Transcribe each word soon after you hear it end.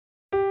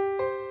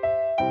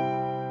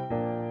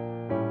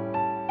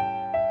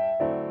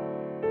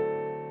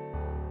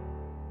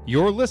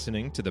You're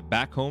listening to the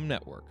Back Home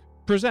Network,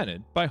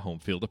 presented by Home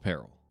Field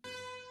Apparel.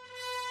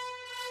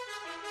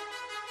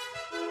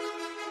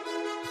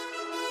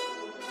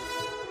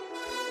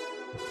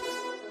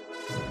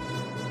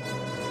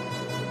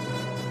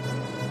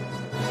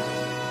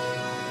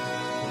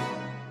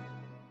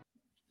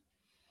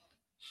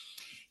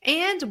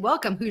 And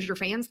welcome, Hoosier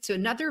fans, to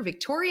another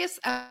victorious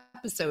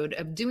episode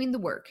of Doing the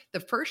Work,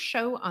 the first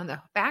show on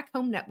the Back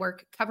Home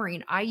Network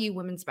covering IU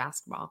women's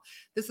basketball.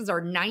 This is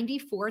our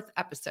 94th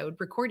episode,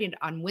 recorded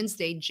on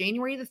Wednesday,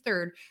 January the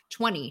 3rd,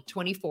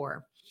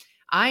 2024.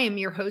 I am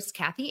your host,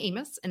 Kathy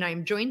Amos, and I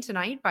am joined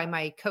tonight by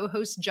my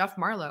co-host, Jeff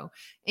Marlowe.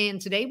 And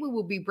today we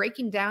will be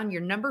breaking down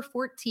your number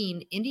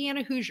 14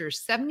 Indiana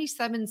Hoosiers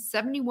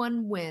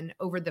 77-71 win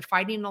over the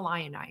Fighting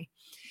Illini.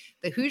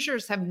 The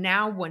Hoosiers have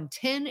now won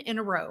 10 in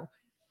a row.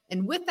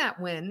 And with that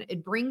win,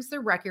 it brings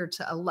their record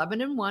to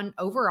 11-1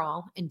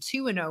 overall and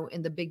 2-0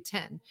 in the Big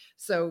Ten.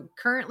 So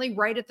currently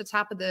right at the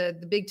top of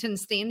the Big Ten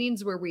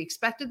standings where we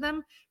expected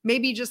them,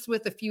 maybe just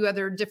with a few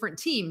other different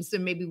teams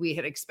than maybe we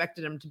had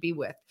expected them to be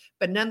with.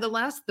 But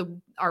nonetheless,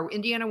 our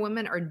Indiana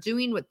women are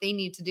doing what they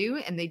need to do,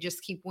 and they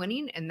just keep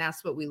winning, and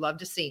that's what we love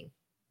to see.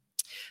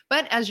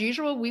 But as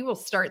usual, we will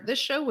start this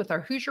show with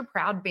our Hoosier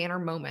Proud banner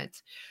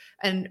moment.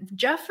 And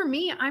Jeff, for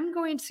me, I'm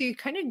going to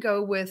kind of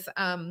go with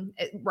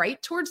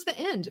right towards the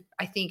end,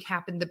 I think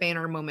happened the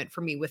banner moment for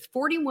me with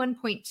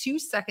 41.2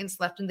 seconds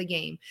left in the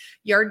game.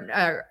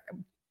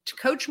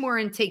 Coach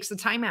Morin takes a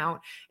timeout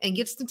and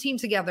gets the team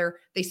together.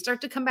 They start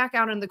to come back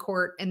out on the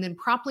court and then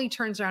promptly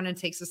turns around and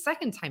takes a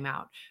second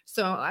timeout.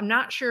 So I'm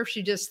not sure if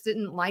she just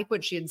didn't like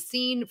what she had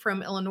seen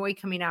from Illinois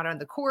coming out on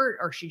the court,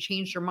 or she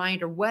changed her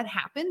mind, or what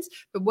happens.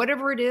 But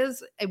whatever it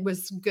is, it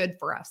was good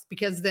for us,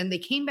 because then they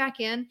came back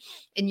in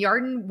and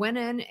Yarden went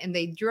in and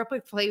they drew up a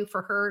play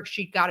for her.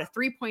 She got a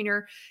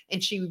 3-pointer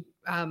and she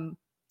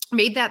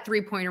made that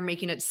 3-pointer,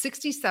 making it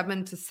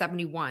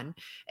 67-71.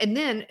 And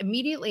then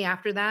immediately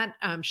after that,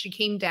 she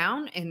came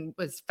down and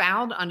was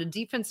fouled on a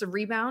defensive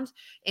rebound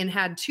and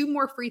had 2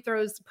 more free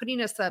throws, putting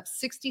us up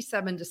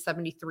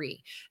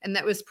 67-73. And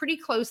that was pretty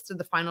close to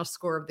the final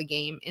score of the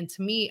game. And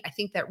to me, I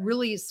think that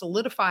really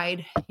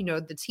solidified,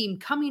 the team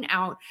coming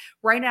out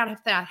right out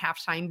of that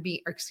halftime,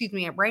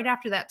 right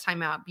after that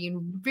timeout,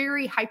 being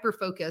very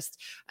hyper-focused,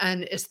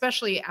 and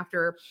especially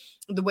after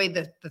the way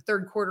the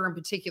third quarter in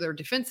particular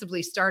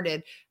defensively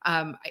started.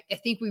 I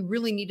think we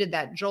really needed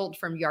that jolt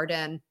from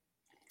Yarden.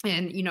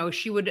 And,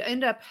 she would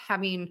end up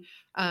having,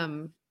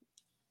 I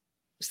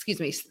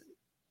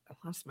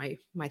lost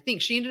my thing.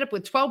 She ended up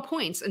with 12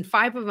 points, and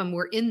 5 of them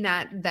were in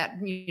that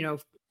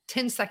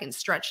 10-second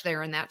stretch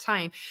there in that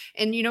time.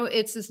 And,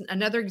 it's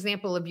another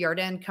example of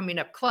Yarden coming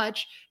up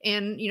clutch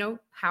and,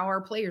 how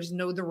our players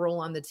know the role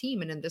on the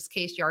team. And in this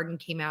case, Yarden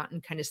came out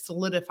and kind of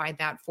solidified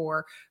that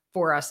for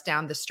us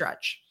down the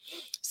stretch.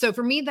 So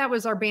for me, that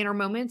was our banner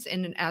moments.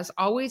 And as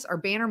always, our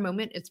banner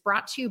moment is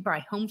brought to you by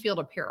Home Field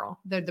Apparel.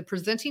 They're the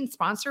presenting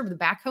sponsor of the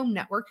Back Home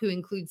Network, who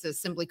includes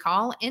Assembly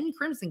Call and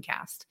Crimson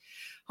Cast.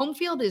 Home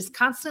Field is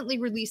constantly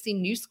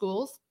releasing new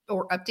schools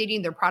or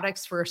updating their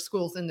products for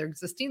schools in their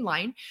existing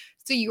line.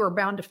 So you are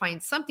bound to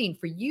find something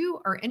for you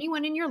or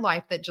anyone in your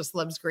life that just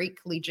loves great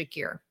collegiate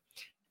gear.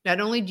 Not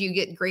only do you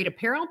get great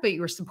apparel, but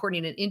you are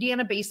supporting an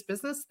Indiana-based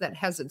business that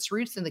has its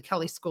roots in the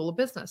Kelley School of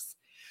Business.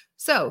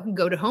 So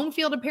go to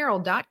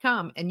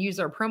homefieldapparel.com and use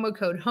our promo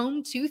code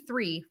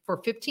HOME23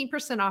 for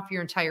 15% off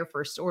your entire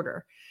first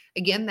order.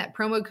 Again, that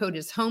promo code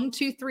is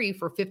HOME23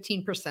 for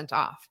 15%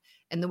 off.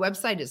 And the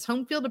website is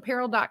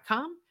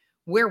homefieldapparel.com.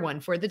 Wear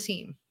one for the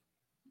team.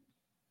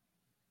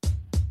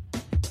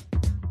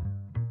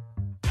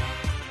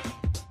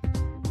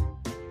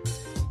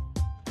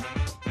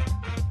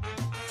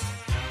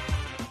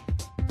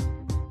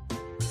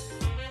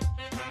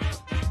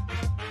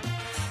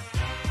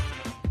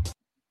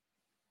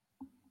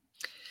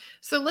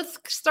 So let's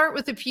start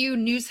with a few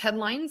news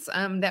headlines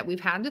that we've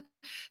had.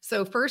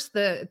 So first,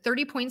 the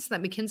 30 points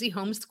that Mackenzie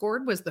Holmes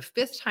scored was the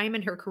 5th time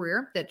in her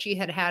career that she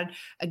had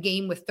a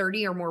game with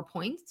 30 or more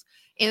points.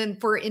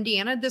 And for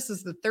Indiana, this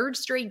is the 3rd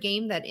straight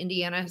game that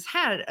Indiana has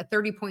had a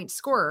 30-point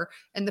scorer.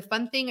 And the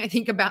fun thing I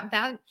think about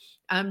that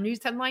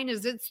news headline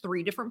is it's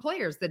 3 different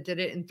players that did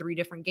it in 3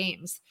 different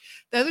games.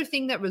 The other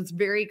thing that was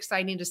very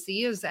exciting to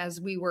see is, as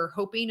we were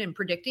hoping and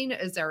predicting,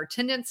 is our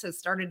attendance has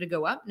started to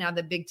go up now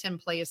that Big Ten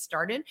play has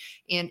started.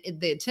 And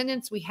the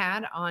attendance we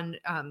had on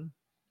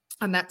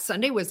that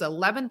Sunday was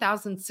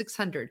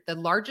 11,600, the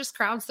largest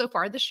crowd so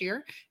far this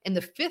year and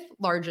the 5th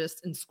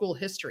largest in school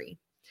history.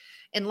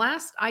 And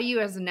last, IU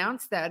has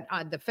announced that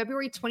the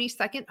February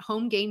 22nd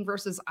home game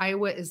versus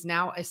Iowa is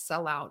now a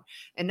sellout.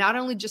 And not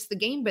only just the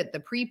game, but the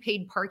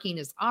prepaid parking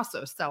is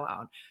also a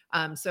sellout.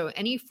 So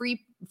any free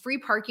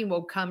parking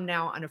will come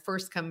now on a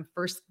first come,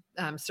 first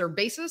serve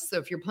basis. So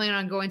if you're planning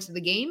on going to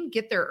the game,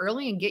 get there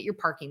early and get your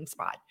parking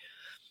spot.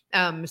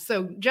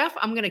 So Jeff,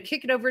 I'm going to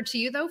kick it over to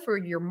you though for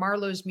your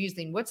Marlowe's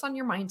musing. What's on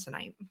your mind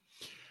tonight?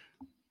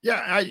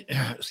 Yeah,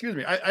 excuse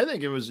me. I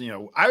think it was,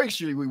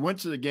 we went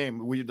to the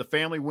game. The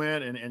family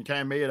went and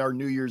kind of made it our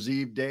New Year's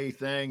Eve day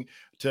thing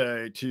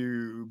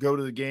to go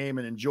to the game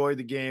and enjoy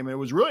the game. And it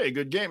was really a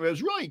good game. It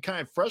was really kind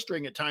of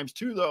frustrating at times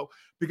too, though,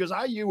 because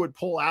IU would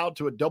pull out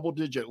to a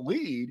double-digit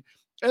lead,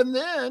 and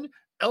then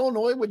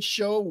Illinois would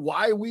show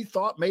why we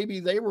thought maybe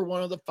they were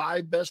one of the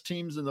 5 best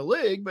teams in the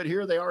league. But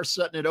here they are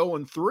sitting at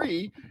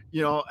 0-3,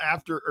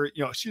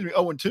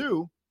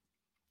 0-2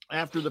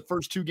 after the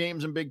first 2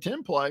 games in Big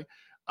Ten play.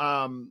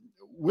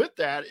 With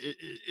that,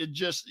 it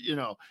just, it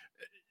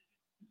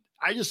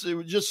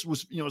just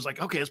was, it was like,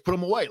 okay, let's put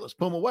them away. Let's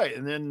put them away.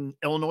 And then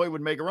Illinois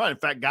would make a run. In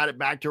fact, got it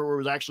back to where it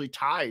was actually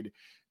tied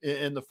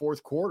in the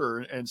fourth quarter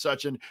and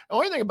such. And the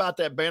only thing about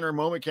that banner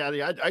moment,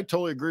 Kathy, I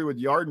totally agree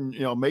with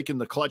Yarden, making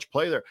the clutch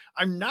play there.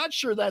 I'm not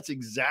sure that's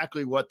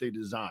exactly what they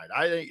designed.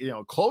 I think,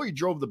 Chloe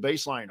drove the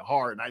baseline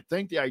hard. And I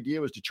think the idea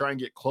was to try and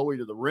get Chloe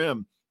to the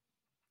rim,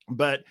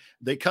 but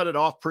they cut it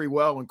off pretty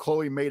well when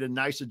Chloe made a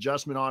nice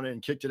adjustment on it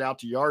and kicked it out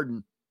to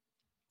Yarden.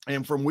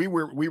 And from we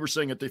were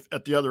saying at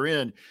the other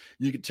end,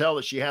 you could tell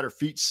that she had her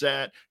feet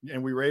set,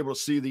 and we were able to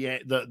see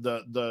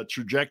the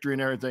trajectory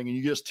and everything. And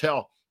you just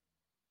tell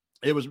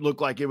looked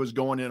like it was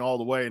going in all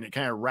the way, and it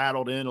kind of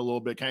rattled in a little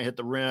bit, kind of hit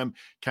the rim,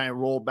 kind of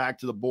rolled back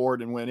to the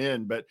board and went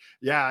in. But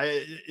yeah,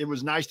 it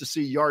was nice to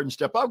see Yarden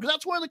step up, because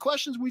that's one of the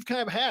questions we've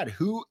kind of had.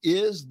 Who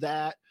is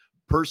that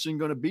person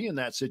going to be in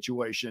that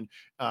situation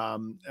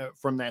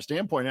from that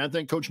standpoint? And I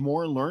think Coach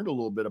Moore learned a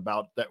little bit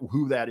about that,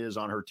 who that is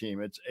on her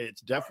team.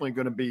 It's definitely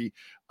going to be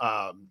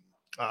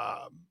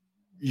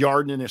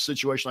Yarden in a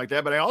situation like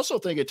that. But I also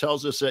think it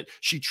tells us that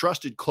she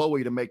trusted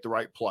Chloe to make the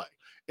right play.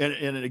 And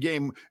in a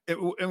game,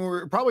 and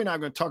we're probably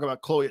not going to talk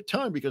about Chloe a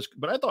ton,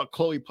 but I thought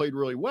Chloe played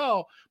really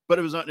well, but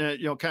it was kind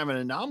of an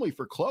anomaly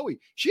for Chloe.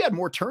 She had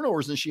more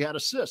turnovers than she had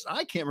assists.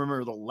 I can't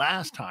remember the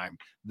last time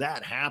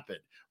that happened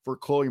for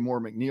Chloe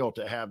Moore McNeil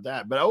to have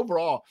that. But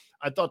overall,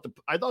 I thought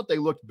they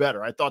looked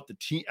better. I thought the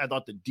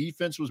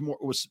defense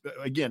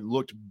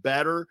looked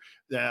better,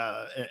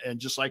 and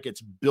just like it's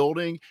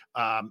building.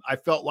 I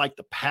felt like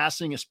the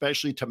passing,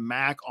 especially to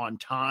Mac on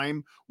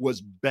time,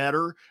 was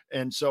better.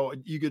 And so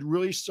you could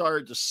really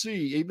start to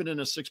see, even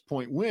in a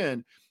 6-point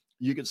win,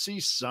 you could see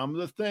some of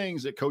the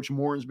things that Coach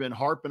Morin's been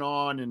harping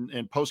on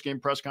in post-game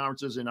press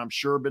conferences, and I'm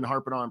sure been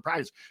harping on in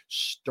practice,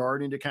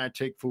 starting to kind of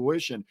take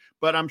fruition.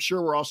 But I'm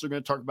sure we're also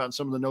going to talk about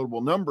some of the notable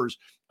numbers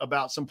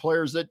about some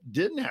players that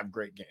didn't have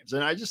great games.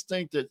 And I just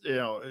think that,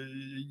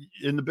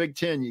 in the Big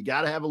Ten, you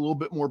got to have a little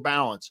bit more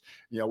balance.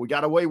 We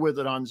got away with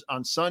it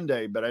on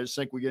Sunday, but I just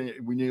think we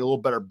need a little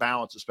better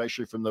balance,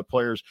 especially from the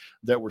players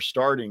that were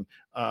starting.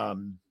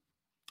 And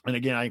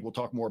again, I think we'll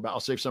talk more about, I'll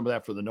save some of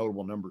that for the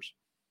notable numbers.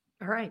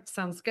 All right.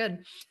 Sounds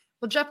good.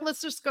 Well, Jeff,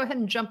 let's just go ahead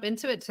and jump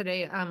into it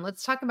today.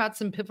 Let's talk about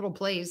some pivotal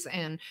plays.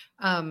 And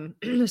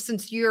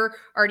since you're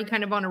already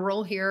kind of on a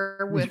roll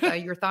here with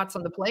your thoughts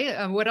on the play,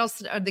 what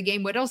else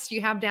do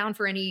you have down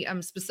for any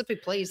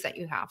specific plays that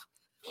you have?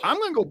 I'm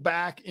going to go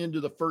back into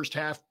the first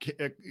half,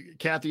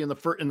 Kathy, in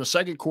the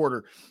second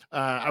quarter.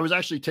 I was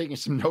actually taking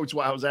some notes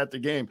while I was at the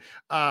game,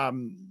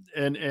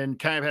 and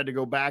kind of had to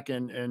go back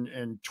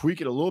and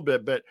tweak it a little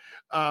bit. But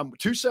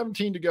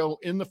 2:17 to go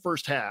in the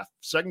first half,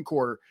 second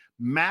quarter.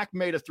 Mac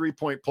made a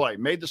 3-point play,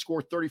 made the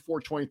score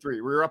 34-23.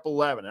 We were up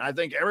 11. And I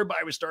think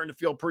everybody was starting to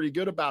feel pretty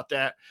good about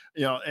that,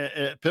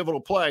 a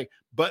pivotal play.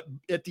 But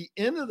at the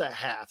end of the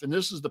half, and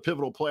this is the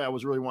pivotal play I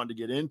was really wanting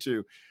to get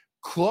into,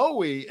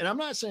 Chloe, and I'm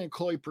not saying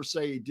Chloe per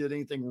se did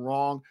anything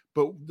wrong,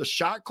 but the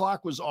shot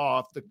clock was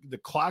off. The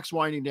clock's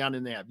winding down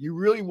in the half. You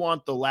really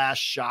want the last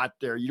shot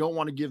there. You don't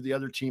want to give the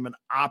other team an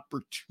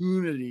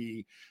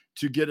opportunity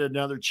to get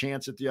another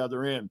chance at the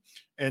other end.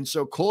 And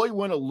so Chloe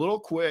went a little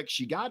quick.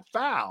 She got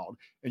fouled,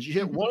 and she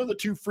hit one of the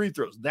 2 free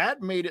throws.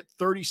 That made it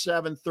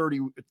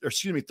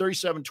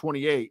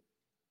 37-28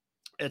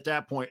 at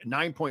that point, a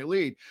 9-point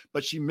lead.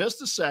 But she missed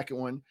the second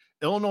one.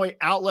 Illinois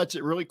outlets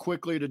it really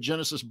quickly to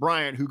Genesis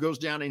Bryant, who goes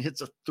down and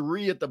hits a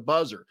 3 at the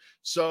buzzer.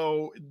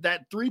 So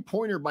that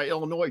 3-pointer by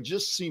Illinois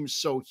just seems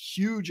so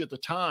huge at the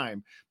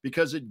time,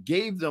 because it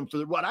gave them,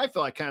 for what I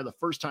felt like kind of the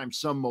first time,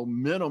 some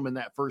momentum in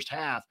that first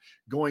half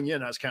going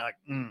in. I was kind of like,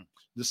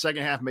 the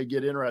second half may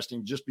get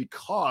interesting, just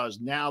because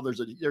now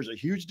there's a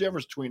huge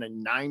difference between a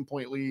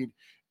 9-point lead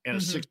and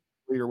a 6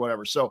 lead or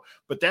whatever. So,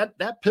 but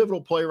that pivotal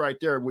play right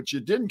there, which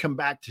it didn't come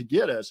back to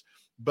get us,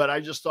 but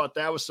I just thought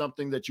that was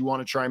something that you want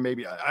to try.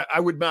 Maybe I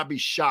would not be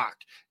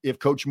shocked if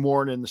Coach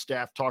Moore and the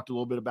staff talked a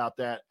little bit about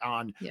that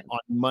on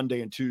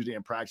Monday and Tuesday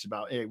in practice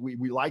about, hey,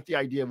 we like the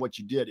idea of what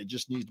you did. It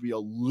just needs to be a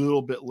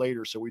little bit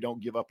later so we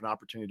don't give up an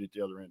opportunity at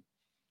the other end.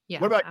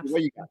 Yeah. What about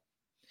what you got?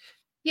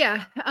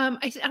 Yeah.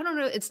 I don't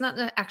know. It's not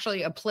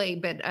actually a play,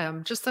 but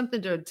just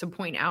something to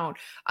point out.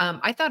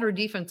 I thought our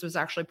defense was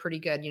actually pretty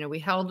good. We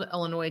held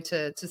Illinois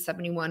to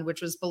 71,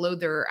 which was below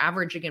their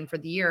average again for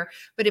the year.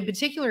 But in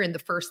particular, in the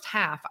first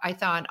half, I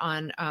thought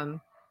on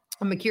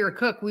Makira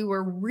Cook, we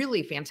were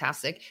really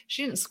fantastic.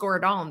 She didn't score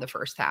at all in the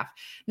first half.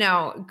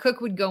 Now,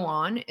 Cook would go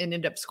on and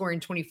end up scoring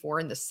 24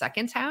 in the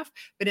second half.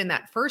 But in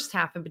that first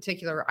half in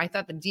particular, I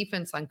thought the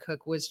defense on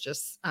Cook was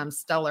just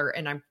stellar.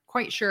 And I'm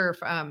quite sure if,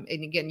 and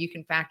again, you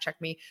can fact check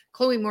me,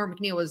 Chloe Moore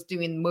McNeil was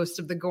doing most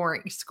of the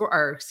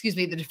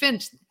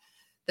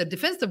the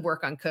defensive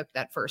work on Cook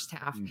that first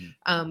half,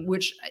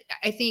 which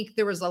I think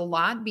there was a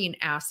lot being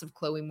asked of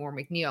Chloe Moore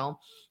McNeil,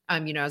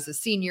 as a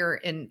senior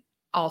in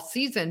all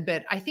season.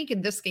 But I think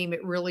in this game,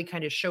 it really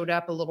kind of showed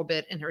up a little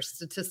bit in her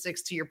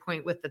statistics, to your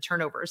point with the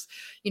turnovers.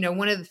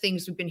 One of the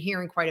things we've been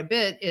hearing quite a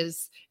bit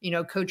is,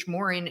 Coach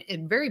Morin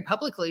and very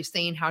publicly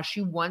saying how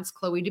she wants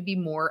Chloe to be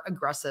more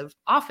aggressive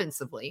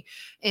offensively.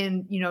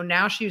 And,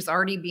 now she's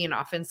already being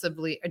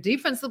defensively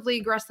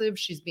aggressive.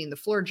 She's being the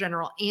floor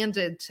general, and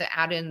to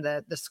add in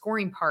the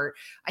scoring part.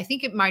 I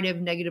think it might have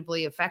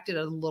negatively affected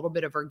a little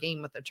bit of her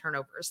game with the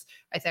turnovers.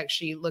 I think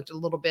she looked a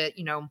little bit,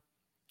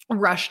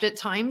 rushed at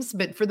times,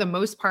 but for the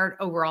most part,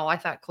 overall, I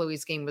thought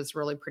Chloe's game was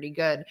really pretty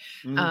good.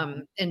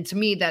 And to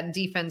me, that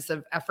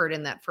defensive effort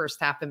in that first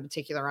half in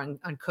particular on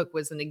Cook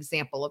was an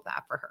example of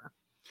that for her.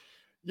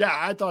 Yeah,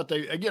 I thought I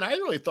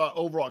really thought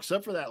overall,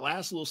 except for that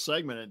last little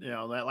segment,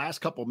 that last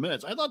couple of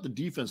minutes, I thought the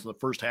defense in the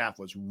first half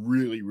was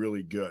really,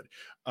 really good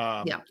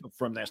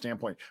from that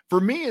standpoint.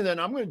 For me, and then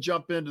I'm going to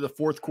jump into the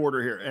fourth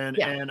quarter here,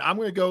 and I'm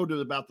going to go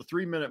to about the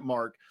 3-minute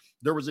mark.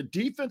 There was a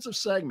defensive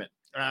segment.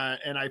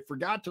 And I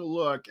forgot to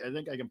look. I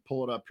think I can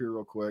pull it up here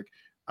real quick.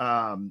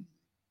 I'm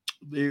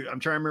trying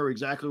to remember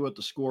exactly what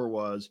the score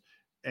was.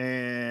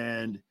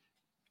 And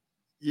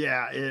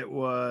it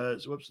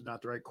was,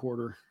 not the right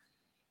quarter.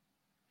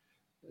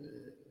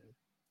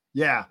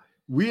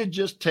 We had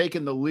just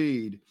taken the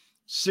lead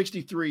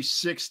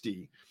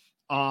 63-60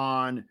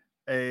 on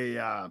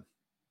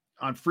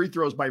on free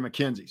throws by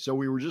McKenzie. So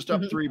we were just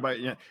up 3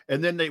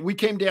 and then we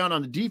came down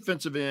on the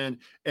defensive end,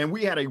 and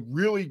we had a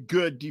really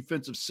good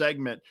defensive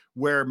segment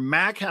where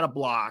Mac had a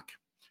block.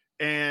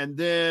 And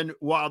then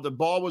while the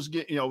ball was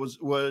getting,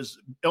 was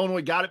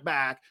Illinois got it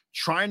back,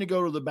 trying to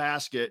go to the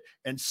basket,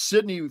 and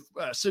Sydney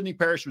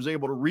Parrish was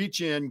able to reach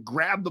in,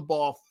 grab the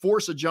ball,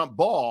 force a jump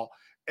ball,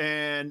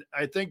 and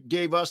I think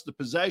gave us the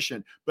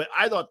possession. But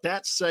I thought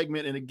that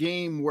segment in a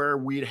game where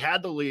we'd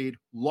had the lead,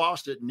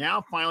 lost it,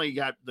 now finally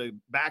got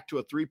back to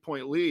a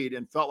 3-point lead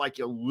and felt like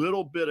a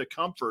little bit of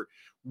comfort.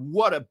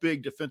 What a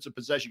big defensive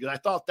possession, because I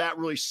thought that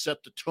really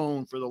set the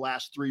tone for the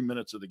last 3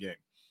 minutes of the game.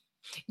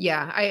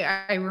 Yeah,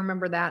 I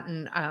remember that,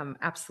 and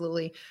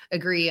absolutely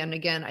agree. And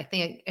again, I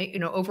think,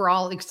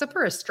 overall, except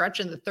for a stretch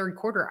in the third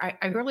quarter,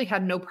 I really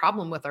had no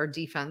problem with our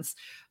defense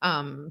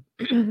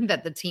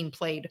that the team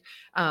played.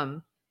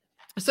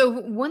 So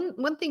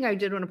one thing I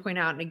did want to point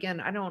out, and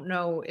again, I don't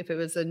know if it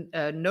was a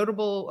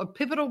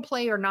pivotal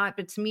play or not,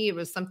 but to me, it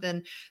was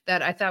something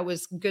that I thought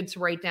was good to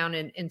write down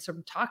and sort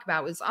of talk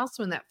about, was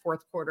also in that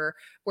fourth quarter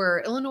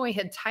where Illinois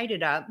had tied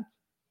it up.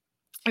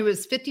 It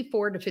was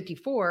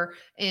 54-54.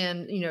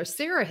 And,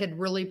 Sarah had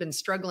really been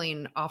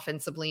struggling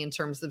offensively in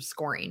terms of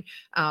scoring.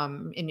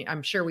 And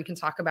I'm sure we can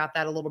talk about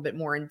that a little bit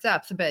more in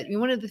depth. But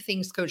one of the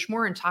things Coach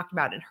Morin talked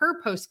about in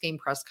her post-game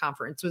press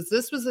conference was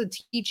this was a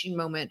teaching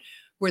moment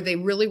where they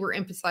really were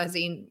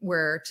emphasizing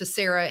to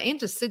Sarah and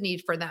to Sydney,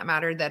 for that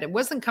matter, that it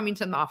wasn't coming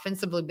to them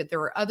offensively, but there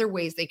were other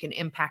ways they can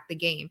impact the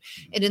game.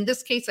 And in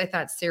this case, I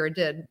thought Sarah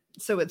did.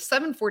 So at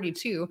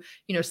 7:42,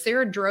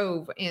 Sarah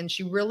drove, and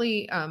she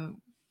really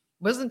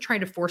wasn't trying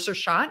to force her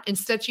shot.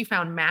 Instead, she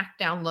found Mac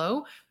down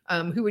low,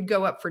 who would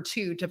go up for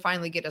 2 to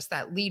finally get us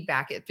that lead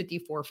back at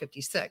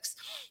 54-56.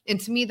 And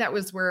to me, that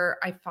was where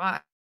I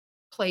thought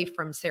play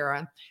from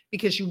Sarah,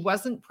 because she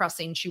wasn't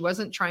pressing. She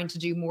wasn't trying to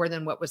do more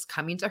than what was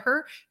coming to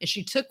her. And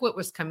she took what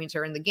was coming to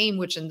her in the game,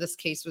 which in this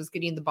case was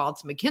getting the ball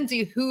to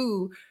McKenzie,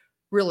 who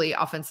really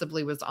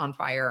offensively was on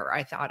fire,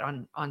 I thought,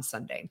 on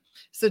Sunday.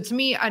 So to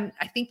me, I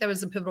think that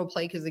was a pivotal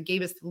play because it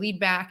gave us the lead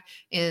back,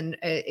 and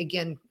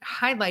again,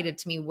 highlighted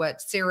to me what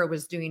Sarah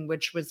was doing,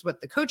 which was what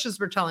the coaches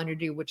were telling her to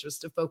do, which was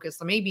to focus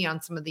maybe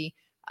on some of the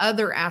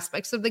other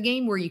aspects of the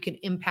game where you can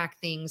impact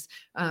things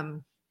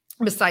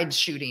besides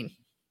shooting,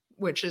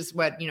 which is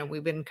what,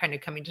 we've been kind of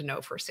coming to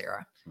know for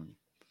Sarah.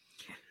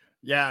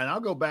 Yeah. And I'll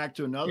go back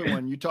to another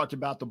one. You talked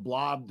about the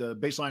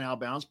baseline out of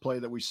bounds play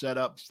that we set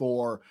up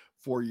for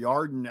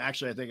Yarden.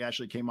 Actually, I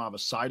think came off a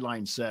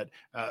sideline set,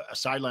 a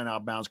sideline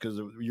out of bounds,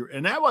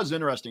 and that was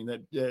interesting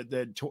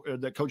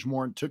that Coach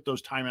Morin took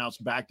those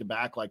timeouts back to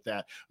back like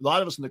that. A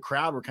lot of us in the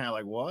crowd were kind of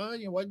like, what?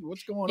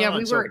 What's going on? Yeah,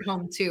 we were at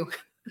home too.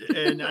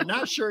 And I'm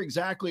not sure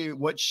exactly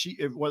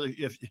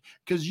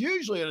because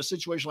usually in a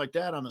situation like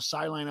that on the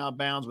sideline out of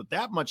bounds with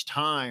that much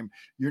time,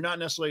 you're not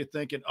necessarily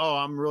thinking, oh,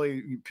 I'm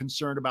really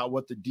concerned about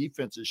what the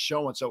defense is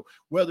showing. So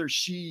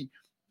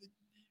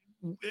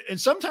and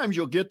sometimes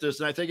you'll get this,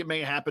 and I think it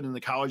may happen in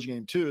the college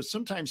game too, is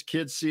sometimes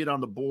kids see it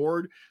on the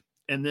board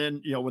And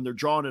then, when they're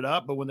drawing it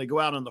up, but when they go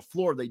out on the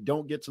floor, they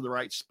don't get to the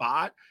right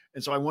spot.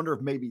 And so I wonder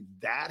if maybe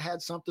that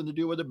had something to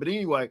do with it. But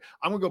anyway,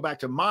 I'm going to go back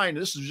to mine.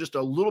 This is just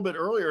a little bit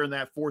earlier in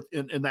that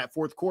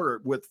fourth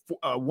quarter with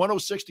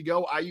 106 to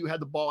go. IU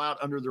had the ball out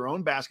under their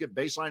own basket,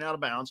 baseline out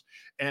of bounds.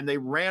 And they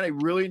ran a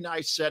really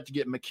nice set to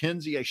get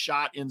Mackenzie a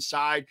shot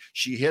inside.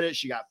 She hit it.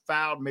 She got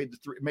fouled, made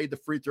the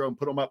free throw and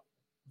put them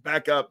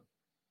back up.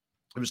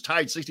 It was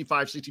tied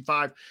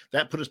 65-65.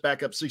 That put us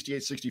back up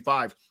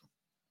 68-65.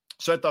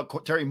 So I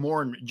thought Terry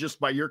Morin, just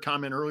by your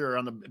comment earlier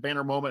on the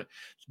banner moment,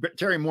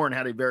 Terry Morin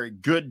had a very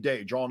good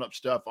day drawing up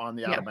stuff on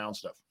the out of bounds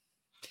stuff.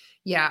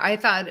 Yeah, I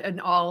thought and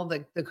all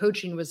the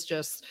coaching was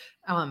just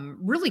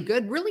really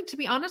good, really, to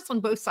be honest, on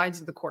both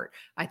sides of the court.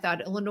 I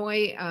thought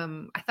Illinois,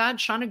 I thought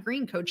Shauna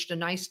Green coached a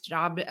nice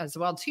job as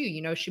well,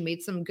 too. She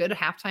made some good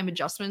halftime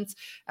adjustments.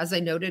 As I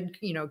noted,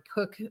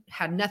 Cook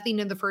had nothing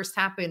in the first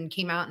half and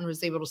came out and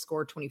was able to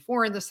score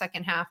 24 in the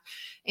second half.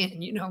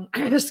 And,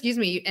 excuse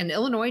me, and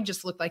Illinois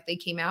just looked like they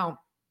came out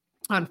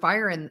on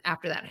fire and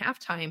after that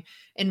halftime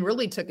and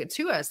really took it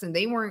to us. And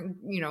they weren't,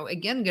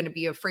 again, going to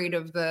be afraid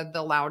of the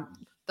loud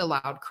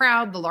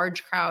crowd, the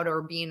large crowd,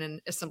 or being in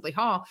Assembly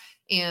Hall.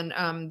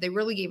 And they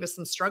really gave us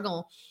some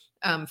struggle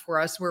for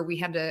us where we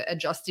had to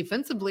adjust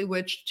defensively,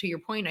 which, to your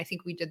point, I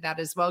think we did that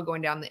as well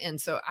going down the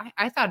end. So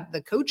I thought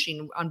the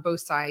coaching on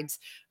both sides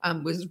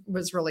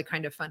was really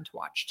kind of fun to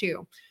watch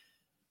too.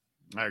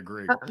 I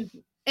agree.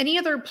 Any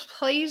other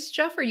plays,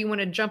 Jeff, or you want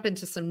to jump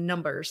into some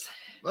numbers?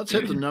 Let's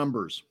hit the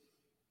numbers.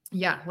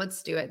 Yeah,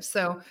 let's do it.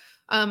 So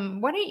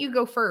why don't you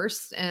go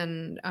first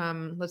and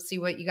let's see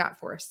what you got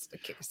for us to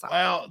kick us off.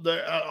 Well,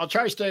 I'll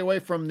try to stay away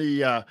from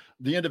the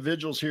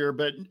individuals here,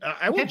 but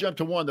I will jump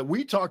to one that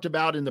we talked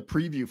about in the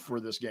preview for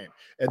this game.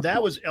 And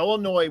that was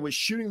Illinois was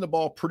shooting the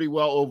ball pretty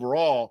well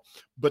overall,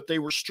 but they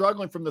were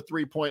struggling from the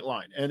 3-point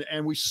line.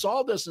 And we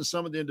saw this in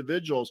some of the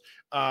individuals.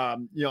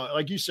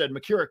 Like you said,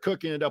 Makira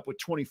Cook ended up with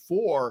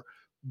 24,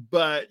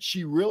 but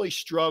she really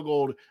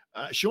struggled.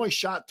 She only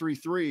shot 3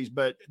 threes,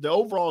 but the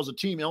overall as a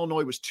team,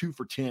 Illinois was 2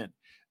 for 10.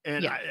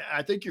 And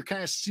I think you're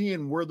kind of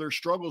seeing where their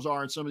struggles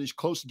are in some of these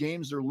close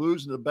games they're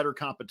losing. The better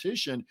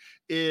competition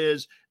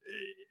is,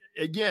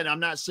 again, I'm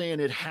not saying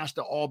it has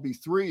to all be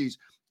threes,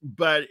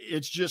 but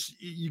it's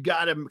just you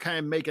got to kind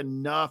of make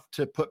enough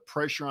to put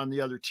pressure on the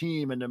other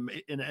team.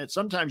 And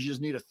sometimes you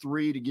just need a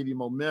 3 to give you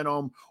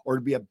momentum or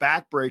to be a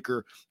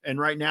backbreaker. And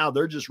right now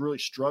they're just really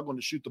struggling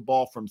to shoot the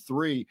ball from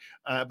 3.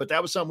 But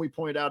that was something we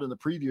pointed out in the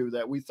preview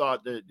that we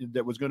thought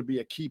that was going to be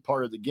a key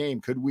part of the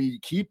game. Could we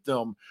keep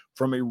them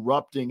from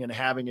erupting and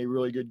having a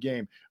really good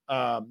game?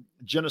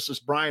 Genesis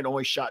Bryant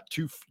only shot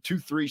two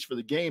threes for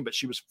the game, but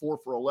she was 4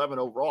 for 11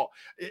 overall.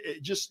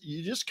 You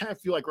just kind of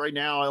feel like right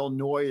now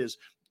Illinois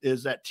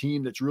is that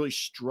team that's really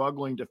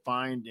struggling to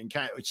find and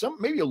kind of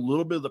maybe a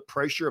little bit of the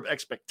pressure of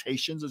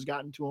expectations has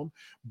gotten to them.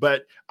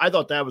 But I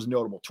thought that was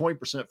notable.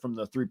 20% from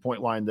the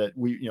 3-point line that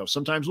we,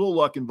 sometimes a little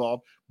luck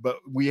involved, but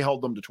we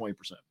held them to 20%.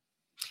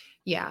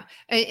 Yeah.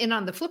 And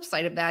on the flip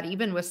side of that,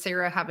 even with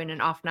Sarah having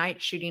an off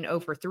night shooting 0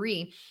 for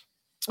 3,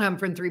 from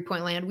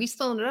 3-point land, we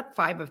still ended up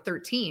 5 of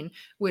 13,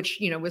 which,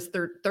 was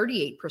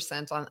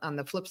 38% on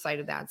the flip side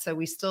of that. So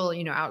we still,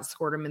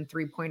 outscored them in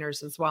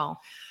 3-pointers as well.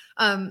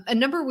 A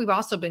number we've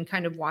also been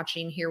kind of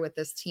watching here with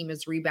this team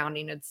is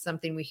rebounding. It's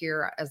something we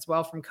hear as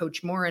well from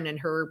Coach Morin in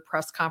her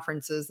press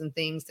conferences and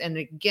things. And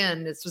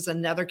again, this was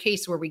another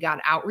case where we got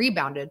out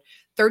rebounded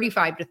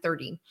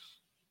 35-30.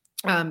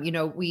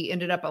 We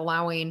ended up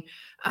allowing,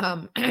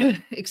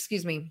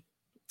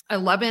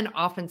 11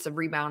 offensive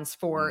rebounds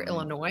for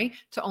Illinois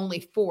to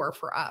only 4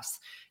 for us.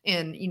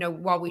 And,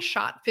 while we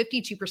shot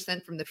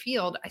 52% from the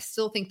field, I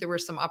still think there were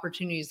some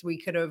opportunities we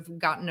could have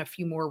gotten a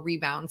few more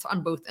rebounds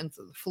on both ends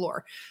of the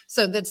floor.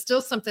 So that's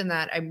still something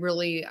that I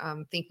really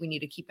think we need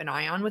to keep an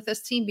eye on with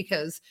this team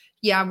because,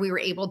 we were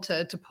able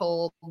to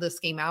pull this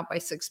game out by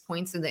 6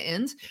 points in the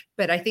end.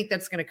 But I think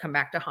that's going to come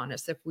back to haunt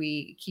us if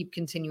we keep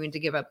continuing to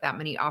give up that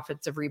many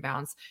offensive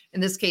rebounds. In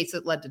this case,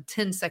 it led to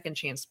 10 second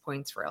chance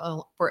points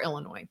for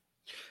Illinois.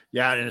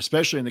 Yeah, and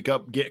especially in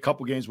the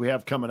couple games we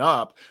have coming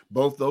up,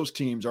 both those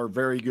teams are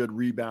very good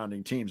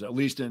rebounding teams, at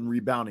least in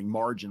rebounding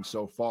margin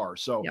so far.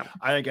 So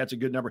I think that's a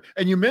good number.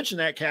 And you mentioned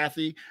that,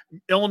 Kathy.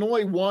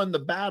 Illinois won the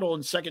battle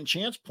in second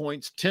chance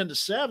points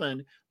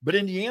 10-7, but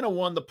Indiana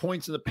won the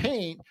points in the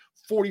paint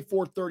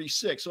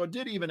 44-36. So it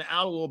did even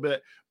out a little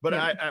bit, but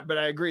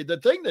I agree.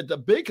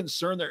 The big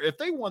concern there, if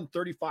they won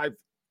 35-30,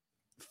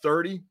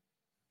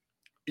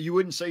 you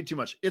wouldn't say too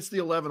much. It's the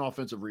 11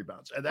 offensive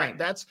rebounds. And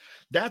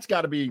that's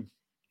got to be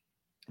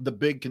the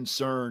big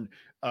concern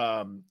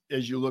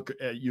as you look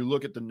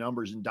at the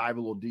numbers and dive a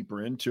little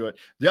deeper into it.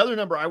 The other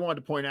number I wanted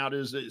to point out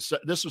is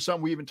this was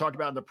something we even talked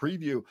about in the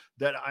preview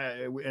that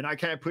I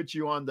kind of put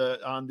you on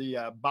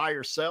the buy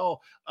or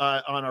sell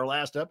on our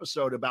last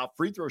episode about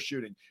free throw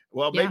shooting.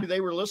 Well, maybe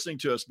they were listening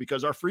to us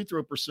because our free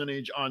throw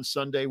percentage on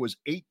Sunday was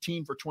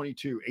 18 for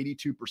 22,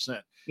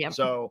 82%. Yep.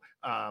 So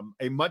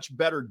a much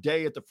better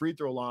day at the free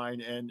throw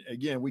line. And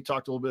again, we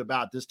talked a little bit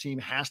about this team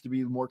has to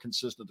be more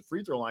consistent at the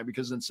free throw line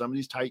because in some of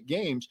these tight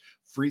games,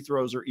 free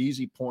throws are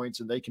easy points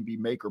and they can be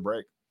make or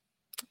break.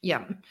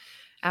 Yeah,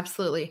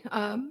 absolutely.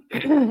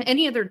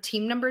 Any other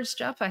team numbers,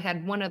 Jeff? I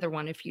had one other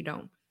one if you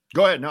don't.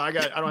 Go ahead. No, I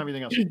don't have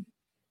anything else.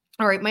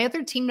 All right. My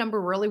other team number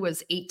really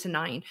was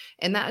 8-9,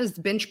 and that is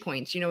bench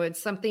points.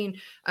 It's something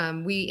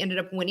we ended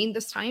up winning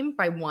this time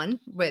by 1,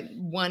 but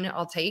 1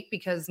 I'll take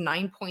because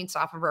 9 points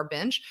off of our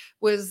bench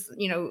was,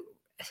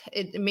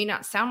 it may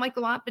not sound like a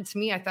lot, but to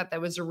me, I thought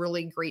that was a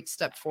really great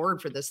step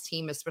forward for this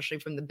team, especially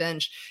from the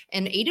bench.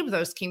 And 8 of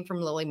those came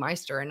from Lily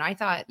Meister. And I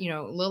thought,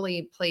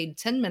 Lily played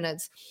 10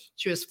 minutes.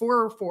 She was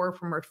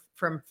 4-4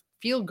 from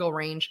field goal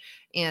range.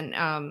 And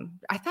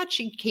I thought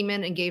she came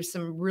in and gave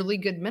some really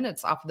good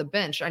minutes off the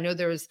bench. I know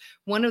there was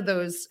one of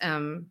those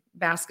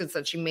baskets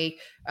that she made,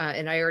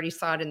 and I already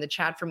saw it in the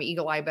chat from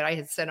Eagle Eye, but I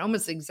had said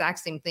almost the exact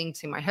same thing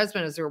to my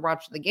husband as we were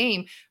watching the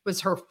game, was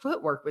her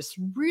footwork was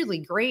really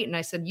great. And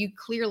I said, you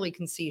clearly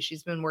can see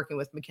she's been working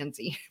with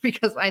Mackenzie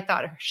because I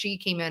thought she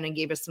came in and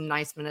gave us some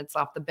nice minutes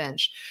off the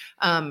bench,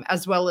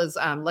 as well as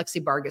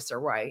Lexi Vargas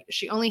or why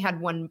she only had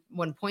one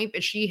point,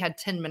 but she had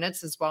 10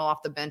 minutes as well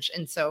off the bench.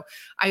 And so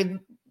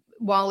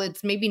while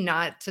it's maybe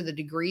not to the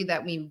degree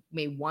that we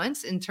may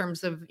want in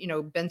terms of,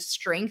 bench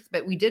strength,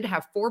 but we did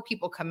have 4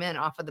 people come in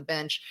off of the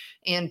bench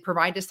and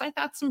provide us, I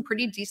thought, some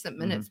pretty decent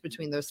minutes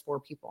between those 4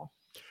 people.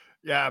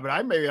 Yeah, but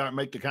I may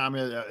make the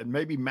comment,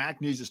 maybe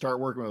Mac needs to start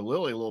working with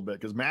Lily a little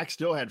bit because Mac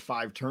still had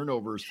 5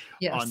 turnovers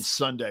on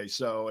Sunday.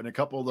 So, and a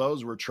couple of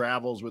those were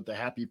travels with the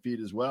happy feet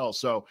as well.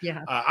 So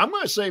I'm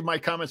going to save my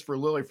comments for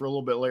Lily for a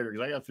little bit later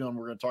because I got a feeling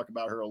we're going to talk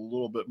about her a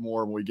little bit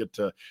more when we get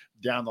to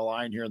down the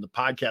line here in the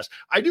podcast.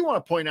 I do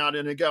want to point out,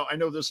 and again, I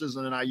know this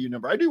isn't an IU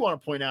number. I do want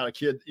to point out a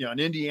kid, an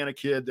Indiana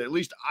kid that at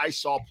least I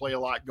saw play a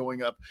lot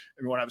going up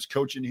when I was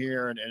coaching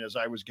here. And as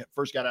I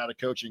first got out of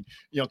coaching,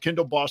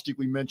 Kendall Bostic,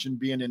 we mentioned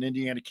being an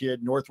Indiana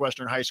kid,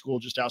 Northwestern High School,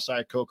 just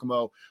outside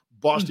Kokomo.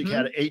 Bostic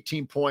had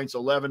 18 points,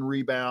 11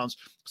 rebounds.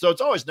 So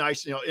it's always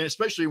nice, and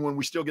especially when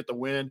we still get the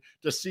win,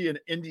 to see an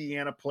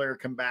Indiana player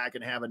come back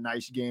and have a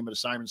nice game at a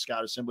Simon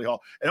Scott Assembly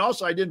Hall. And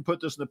also, I didn't put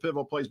this in the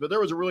pivotal place, but there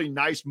was a really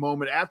nice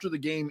moment after the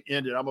game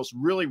ended, almost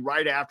really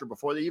right after,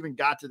 before they even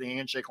got to the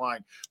handshake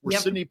line, where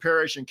Sydney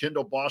Parrish and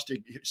Kendall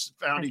Bostic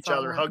found each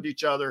other, hugged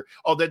each other.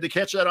 Oh, did they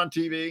catch that on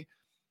TV?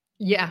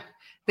 Yeah.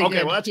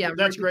 Okay, well,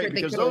 that's great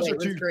because those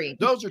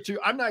are two.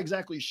 I'm not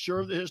exactly sure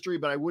of the history,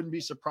 but I wouldn't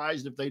be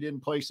surprised if they didn't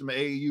play some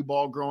AAU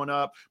ball growing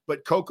up.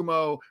 But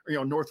Kokomo,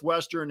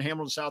 Northwestern,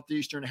 Hamilton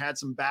Southeastern had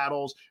some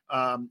battles.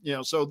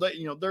 So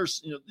that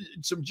there's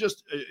some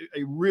just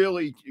a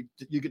really,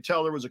 you could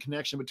tell there was a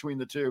connection between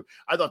the two.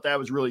 I thought that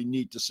was really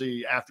neat to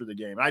see after the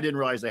game. I didn't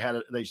realize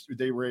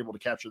they were able to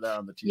capture that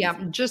on the TV. Yeah,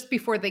 just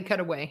before they cut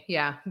away.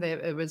 Yeah,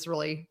 it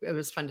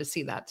was fun to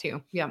see that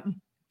too. Yeah.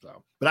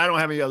 So, but I don't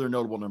have any other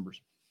notable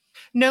numbers.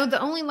 No, the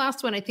only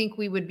last one I think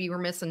we would be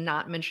remiss in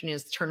not mentioning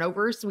is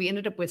turnovers. We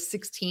ended up with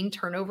 16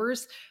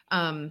 turnovers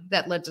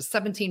that led to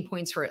 17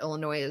 points for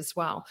Illinois as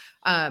well.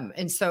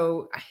 And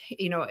so,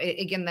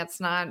 again, that's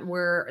not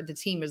where the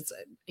team is,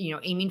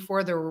 aiming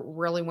for. They're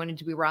really wanting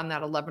to be around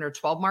that 11 or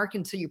 12 mark.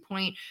 And to your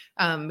point,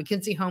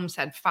 Mackenzie Holmes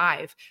had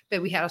 5,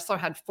 but we also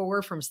had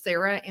 4 from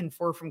Sarah and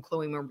 4 from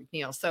Chloe Moore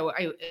McNeil. So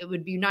it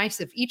would be nice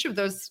if each of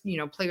those,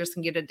 players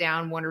can get it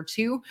down 1 or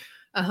 2.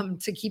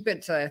 To keep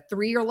it to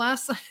 3 or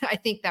less, I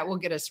think that will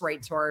get us right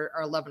to our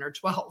 11 or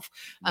 12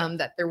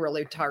 that they're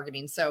really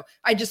targeting. So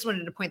I just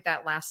wanted to point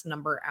that last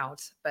number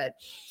out. But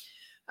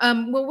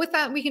well, with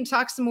that, we can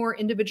talk some more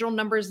individual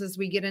numbers as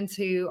we get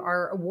into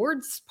our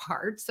awards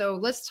part. So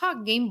let's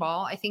talk game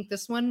ball. I think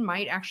this one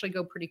might actually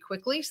go pretty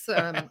quickly,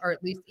 or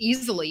at least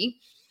easily.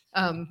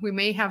 We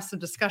may have some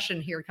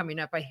discussion here coming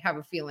up. I have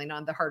a feeling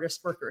on the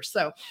hardest workers.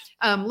 So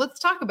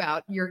let's talk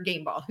about your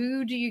game ball.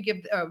 Who do you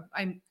give?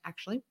 I'm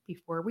actually,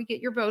 before we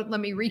get your vote, let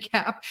me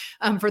recap.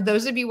 For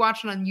those of you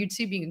watching on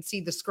YouTube, you can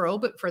see the scroll,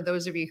 but for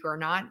those of you who are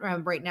not,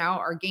 right now,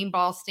 our game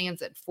ball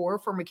stands at 4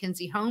 for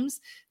Mackenzie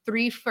Holmes,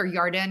 3 for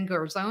Yarden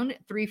Garzone,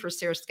 3 for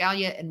Sarah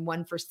Scalia, and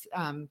 1 for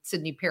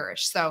Sydney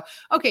Parrish. So,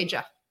 okay,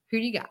 Jeff, who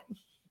do you got?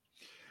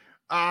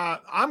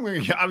 I'm going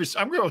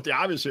with the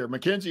obvious here.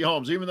 Mackenzie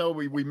Holmes, even though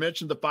we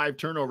mentioned the 5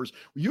 turnovers,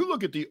 you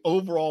look at the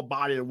overall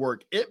body of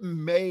work, it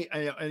may,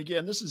 and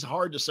again, this is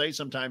hard to say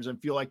sometimes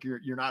and feel like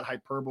you're not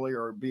hyperbole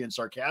or being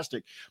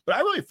sarcastic, but I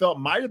really felt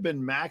might have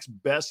been Mac's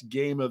best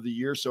game of the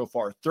year so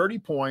far. 30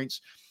 points.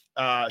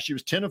 She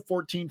was 10 of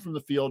 14 from the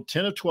field,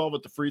 10 of 12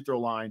 at the free throw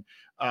line,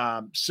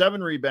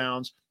 7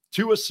 rebounds,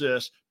 2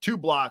 assists, 2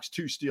 blocks,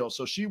 2 steals.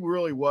 So she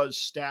really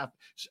was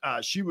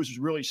she was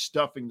really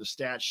stuffing the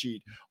stat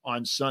sheet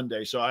on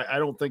Sunday. So I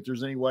don't think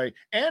there's any way.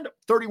 And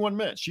 31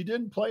 minutes. She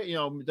didn't play,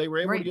 they were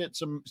able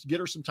to get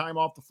her some time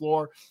off the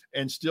floor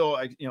and still,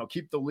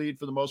 keep the lead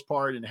for the most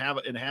part and have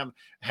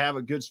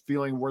a good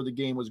feeling where the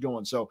game was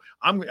going. So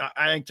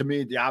I think to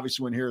me, the obvious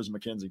one here is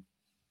Mackenzie.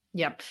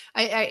 Yep.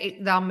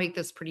 I'll make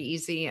this pretty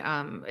easy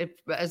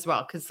as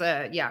well. Cause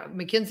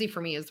Mackenzie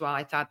for me as well.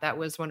 I thought that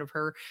was one of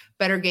her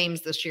better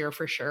games this year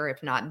for sure.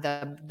 If not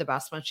the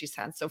best one she's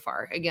had so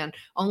far. Again,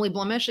 only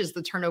blemish is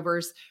the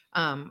turnovers,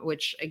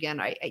 which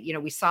again,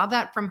 we saw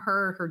that from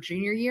her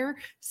junior year.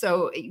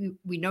 So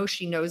we know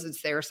she knows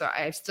it's there. So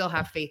I still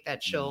have faith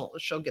that she'll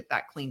get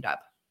that cleaned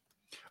up.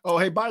 Oh,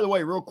 hey, by the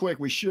way, real quick,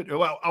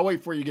 I'll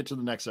wait for you to get to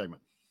the next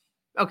segment.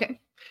 Okay.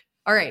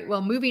 All right.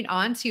 Well, moving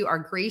on to our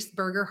Grace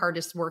Berger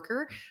hardest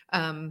worker.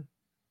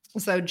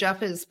 So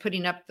Jeff is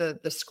putting up the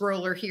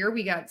scroller here.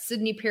 We got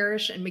Sydney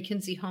Parrish and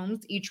Mackenzie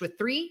Holmes, each with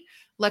 3,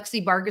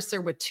 Lexi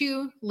Bargesser with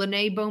 2,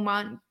 Lene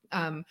Beaumont,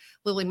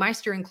 Lily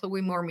Meister, and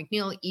Chloe Moore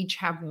McNeil each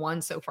have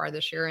 1 so far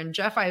this year. And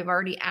Jeff, I've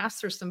already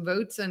asked for some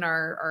votes in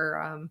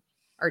our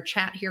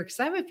chat here, because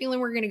I have a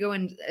feeling we're going to go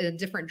in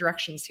different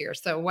directions here.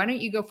 So why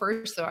don't you go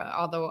first? So,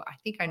 although I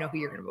think I know who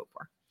you're going to vote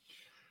for.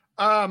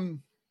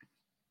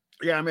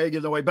 Yeah, I may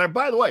give it away. But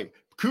by the way,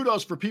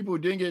 kudos for people who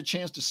didn't get a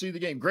chance to see the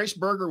game. Grace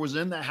Berger was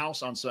in the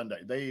house on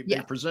Sunday. They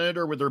presented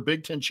her with her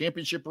Big Ten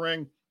championship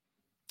ring.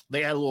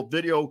 They had a little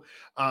video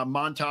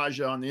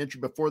montage on the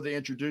before they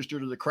introduced her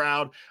to the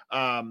crowd.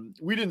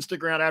 We didn't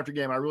stick around after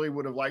game. I really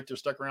would have liked to have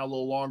stuck around a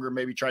little longer,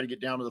 maybe try to get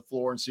down to the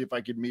floor and see if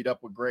I could meet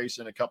up with Grace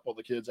and a couple of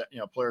the kids,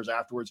 players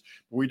afterwards.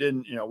 But we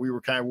didn't, we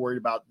were kind of worried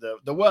about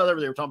the weather.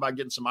 They were talking about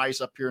getting some ice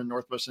up here in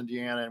Northwest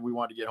Indiana, and we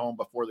wanted to get home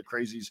before the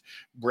crazies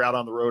were out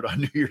on the road on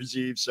New Year's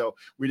Eve. So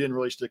we didn't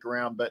really stick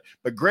around, but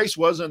Grace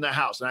was in the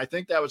house. And I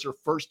think that was her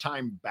first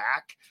time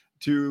back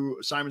to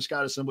Simon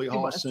Scott Assembly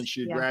Hall since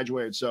she had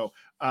graduated. So,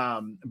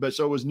 but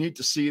so it was neat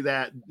to see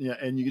that,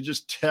 and you could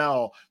just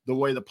tell the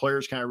way the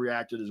players kind of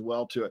reacted as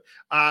well to it.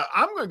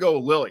 I'm going to go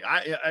with Lily.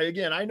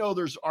 I know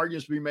there's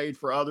arguments to be made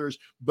for others,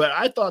 but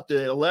I thought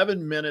the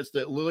 11 minutes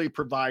that Lily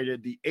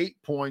provided, the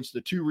 8 points,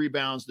 the 2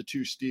 rebounds, the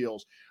 2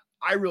 steals,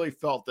 I really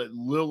felt that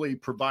Lily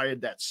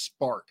provided that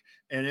spark.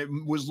 And it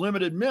was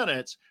limited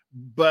minutes,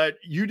 but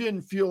you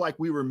didn't feel like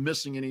we were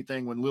missing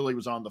anything when Lily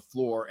was on the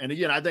floor. And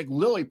again, I think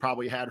Lily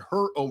probably had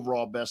her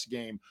overall best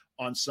game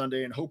on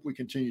Sunday, and hope we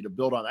continue to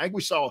build on that. I think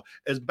we saw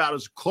about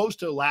as close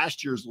to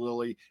last year's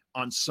Lily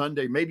on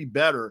Sunday, maybe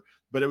better,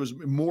 but it was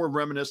more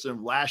reminiscent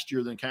of last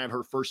year than kind of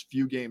her first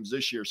few games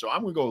this year. So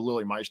I'm going to go with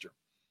Lily Meister.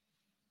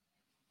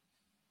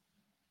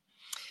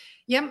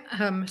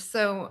 Yep.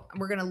 So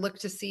we're going to look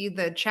to see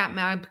the chat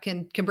map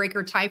can break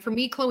her tie. For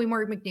me, Chloe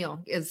Moore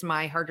McNeil is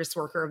my hardest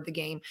worker of the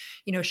game.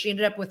 She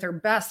ended up with her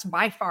best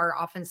by far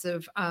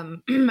offensive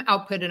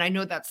output. And I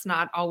know that's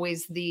not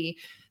always the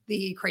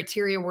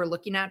criteria we're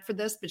looking at for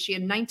this, but she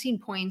had 19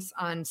 points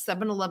on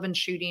 7-11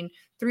 shooting,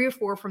 3 or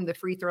 4 from the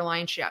free throw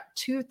line. She got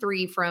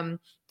 2-3 from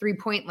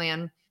 3-point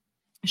land.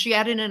 She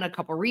added in a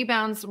couple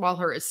rebounds, while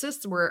her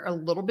assists were a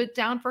little bit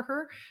down for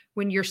her.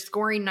 When you're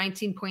scoring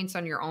 19 points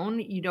on your own,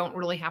 you don't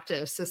really have to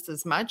assist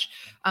as much.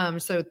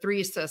 So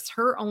 3 assists.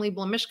 Her only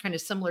blemish, kind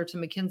of similar to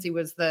Mackenzie,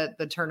 was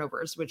the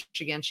turnovers, which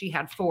again, she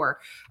had 4.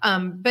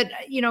 But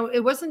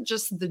it wasn't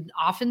just the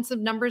offensive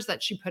numbers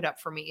that she put up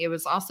for me. It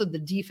was also the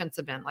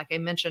defensive end. Like I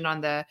mentioned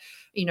on the,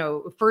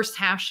 first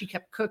half, she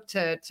kept Cook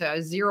to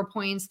 0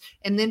 points.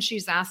 And then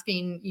she's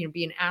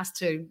being asked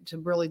to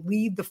really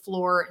lead the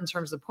floor in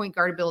terms of point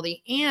guard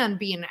ability and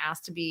being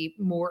asked to be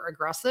more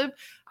aggressive.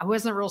 I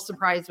wasn't real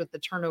surprised with the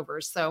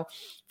turnovers. So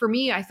for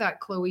me, I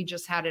thought Chloe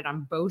just had it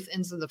on both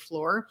ends of the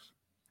floor.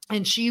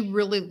 And she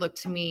really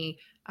looked to me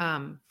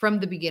from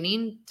the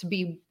beginning to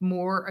be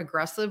more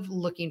aggressive,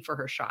 looking for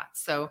her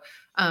shots. So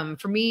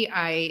for me,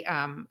 I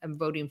am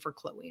voting for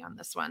Chloe on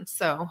this one.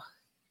 So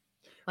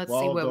let's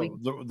see what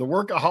the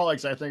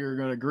workaholics, I think, are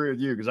going to agree with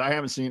you, because I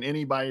haven't seen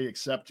anybody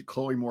except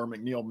Chloe Moore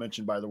McNeil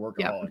mentioned by the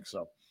workaholics. Yep.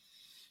 So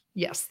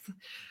yes.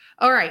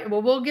 All right.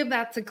 Well, we'll give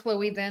that to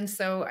Chloe then.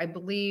 So I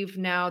believe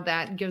now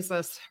that gives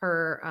us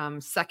her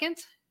second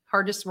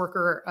hardest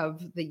worker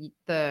of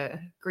the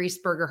Grace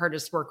Berger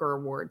hardest worker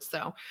award.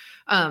 So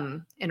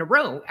in a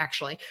row,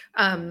 actually.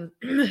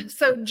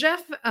 So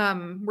Jeff,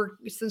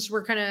 since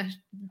we're kind of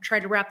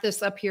trying to wrap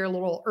this up here a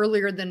little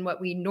earlier than what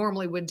we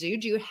normally would do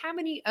you have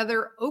any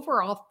other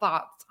overall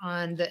thoughts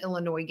on the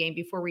Illinois game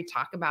before we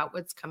talk about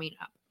what's coming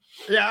up?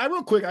 Yeah,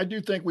 real quick, I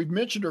do think we've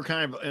mentioned her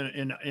kind of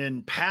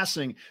in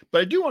passing, but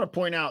I do want to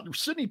point out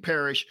Sydney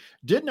Parrish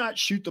did not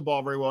shoot the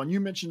ball very well. And you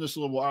mentioned this a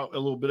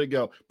little bit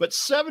ago, but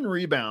 7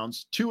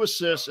 rebounds, 2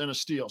 assists, and a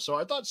steal. So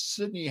I thought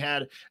Sydney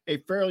had a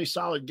fairly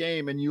solid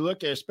game. And you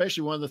look at,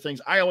 especially one of the things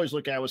I always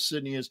look at with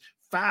Sydney is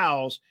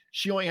fouls.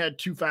 She only had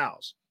 2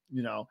 fouls,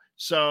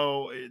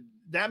 so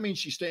that means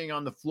she's staying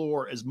on the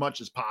floor as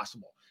much as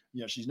possible.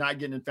 She's not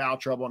getting in foul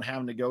trouble and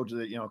having to go to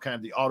the, kind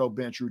of the auto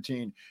bench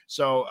routine.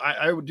 So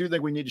I do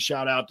think we need to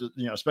shout out to,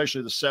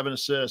 especially the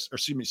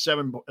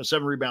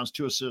 7 rebounds,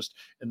 2 assists,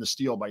 and the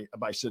steal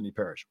by Sydney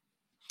Parrish.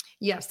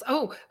 Yes.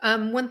 Oh,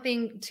 one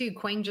thing too,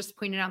 Quang just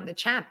pointed out in the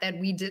chat that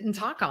we didn't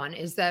talk on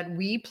is that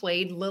we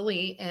played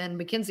Lily and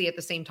Mackenzie at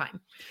the same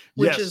time,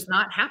 which has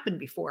not happened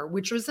before,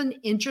 which was an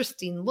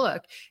interesting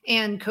look.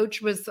 And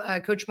Coach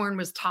Morin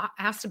was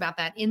asked about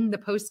that in the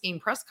post-game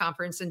press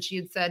conference. And she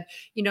had said,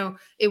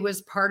 it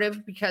was part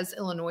of because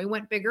Illinois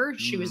went bigger.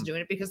 She was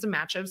doing it because of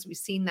matchups. We've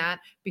seen that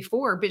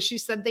before, but she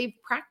said they've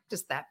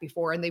practiced that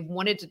before and they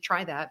wanted to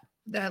try that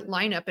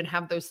lineup and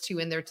have those 2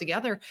 in there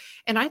together.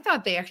 And I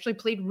thought they actually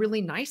played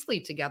really nicely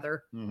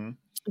together.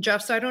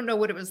 Jeff, so I don't know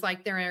what it was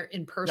like there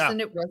in person.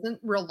 Yeah. It wasn't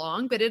real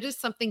long, but it is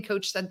something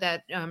Coach said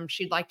that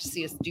she'd like to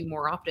see us do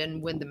more often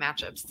when the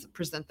matchups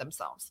present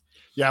themselves.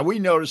 Yeah, we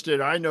noticed it.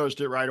 I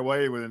noticed it right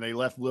away when they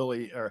left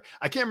Lily, or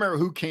I can't remember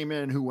who came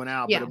in, who went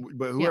out, Yeah.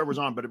 but whoever was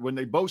on. But when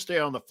they both stayed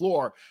on the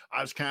floor,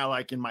 I was kind of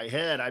like in my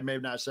head. I may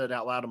have not said it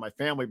out loud to my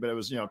family, but it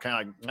was kind of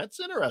like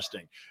that's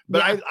interesting.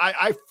 But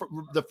I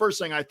the first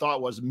thing I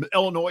thought was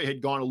Illinois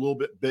had gone a little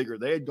bit bigger.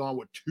 They had gone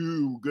with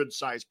 2 good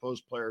sized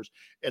post players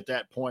at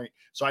that point,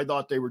 so I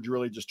thought they were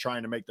really just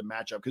trying to make the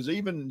matchup, because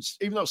even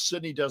though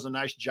Sydney does a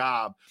nice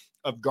job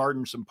of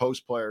guarding some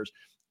post players,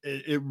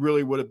 it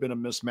really would have been a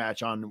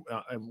mismatch on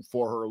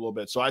for her a little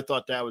bit. So I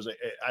thought that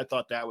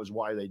was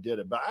why they did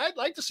it. But I'd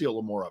like to see a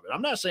little more of it.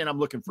 I'm not saying I'm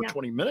looking for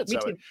 20 minutes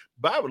of it,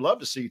 but I would love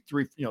to see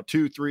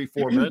 2, 3,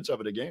 4 minutes of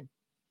it a game.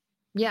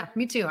 Yeah,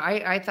 me too.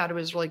 I thought it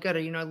was really good.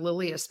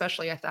 Lily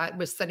especially, I thought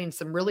was setting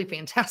some really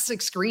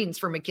fantastic screens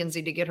for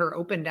Mackenzie to get her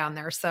open down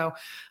there. So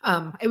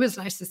it was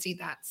nice to see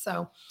that.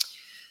 So,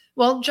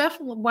 well, Jeff,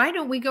 why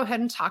don't we go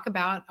ahead and talk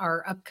about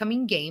our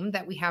upcoming game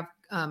that we have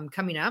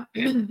coming up,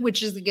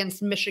 which is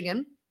against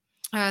Michigan.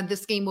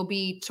 This game will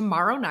be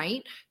tomorrow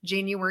night,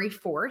 January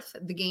 4th.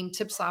 The game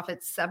tips off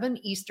at 7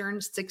 Eastern,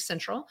 6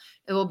 Central.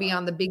 It will be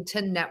on the Big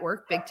Ten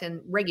Network, Big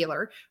Ten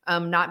regular,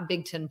 not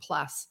Big Ten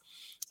Plus.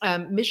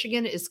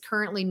 Michigan is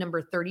currently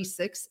number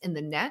 36 in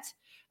the net.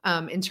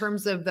 In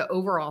terms of the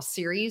overall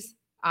series,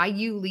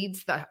 IU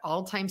leads the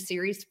all-time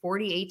series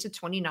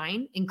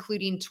 48-29,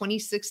 including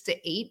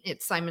 26-8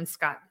 at Simon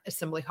Scott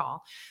Assembly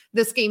Hall.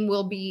 This game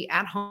will be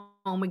at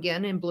home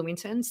again in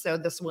Bloomington, so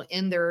this will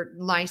end their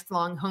nice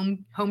long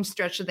home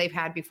stretch that they've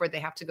had before they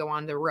have to go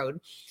on the road.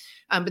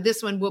 But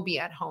this one will be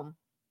at home.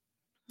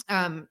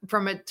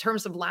 From a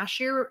terms of last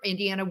year,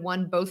 Indiana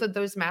won both of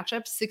those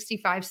matchups,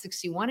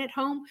 65-61 at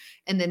home,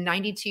 and then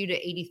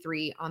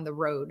 92-83 on the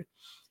road.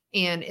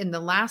 And in the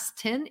last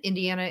 10,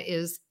 Indiana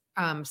is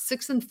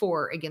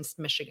 6-4 against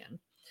Michigan.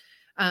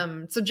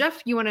 So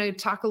Jeff, you want to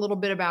talk a little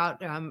bit about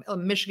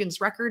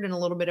Michigan's record and a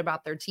little bit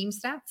about their team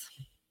stats?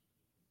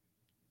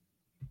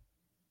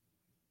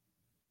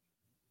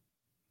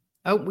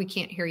 Oh, we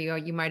can't hear you.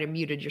 You might have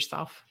muted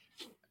yourself.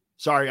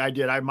 Sorry, I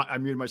did. I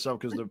muted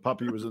myself because the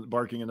puppy was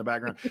barking in the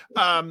background.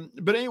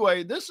 But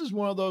anyway, this is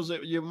one of those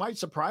that you might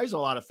surprise a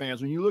lot of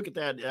fans when you look at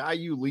that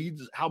IU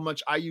leads, how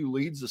much IU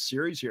leads the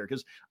series here.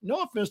 Because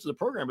no offense to the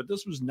program, but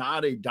this was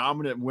not a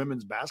dominant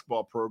women's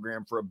basketball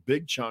program for a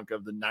big chunk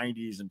of the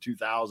 90s and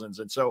 2000s.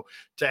 And so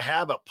to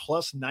have a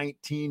plus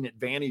 19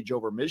 advantage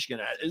over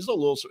Michigan is a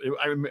little,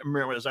 I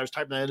remember as I was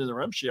typing that in the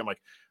run sheet, I'm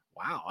like,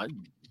 wow,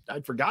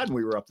 I'd forgotten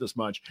we were up this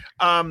much.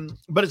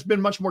 But it's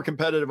been much more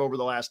competitive over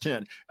the last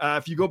 10.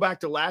 If you go back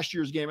to last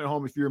year's game at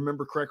home, if you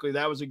remember correctly,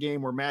 that was a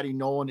game where Maddie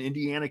Nolan,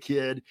 Indiana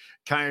kid,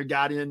 kind of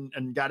got in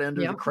and got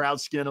under the crowd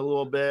skin a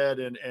little bit.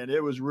 And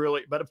it was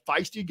really, but a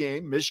feisty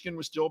game. Michigan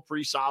was still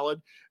pretty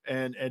solid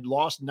and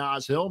lost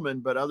Naz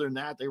Hillman. But other than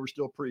that, they were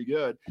still pretty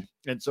good.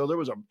 And so it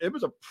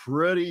was a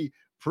pretty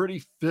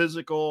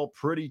physical,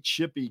 pretty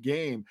chippy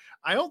game.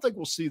 I don't think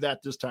we'll see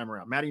that this time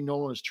around. Maddie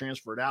Nolan is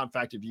transferred out. In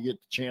fact, if you get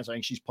the chance, I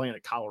think she's playing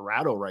at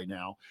Colorado right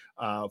now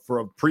for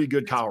a pretty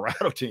good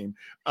Colorado team.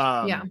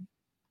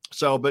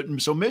 So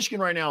Michigan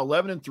right now,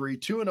 11-3,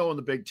 2-0 in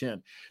the Big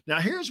Ten. Now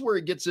here's where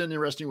it gets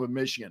interesting with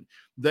Michigan.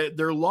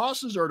 Their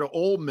losses are to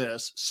Ole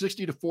Miss,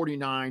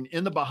 60-49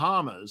 in the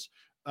Bahamas.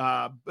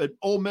 But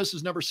Ole Miss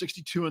is number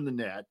 62 in the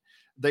net.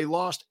 They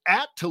lost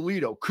at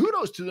Toledo.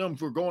 Kudos to them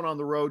for going on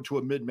the road to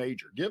a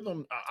mid-major.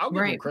 I'll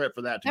give them credit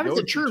for that. That was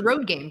a true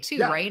road game too,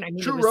 right? I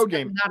mean, true road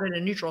game. Not at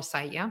a neutral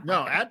site, yeah?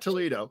 No, at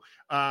Toledo.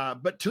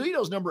 But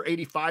Toledo's number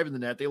 85 in the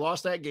net. They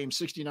lost that game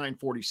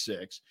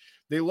 69-46.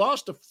 They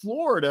lost to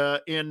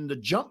Florida in the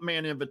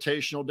Jumpman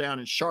Invitational down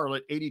in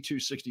Charlotte,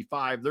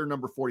 82-65. They're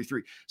number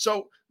 43.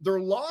 So their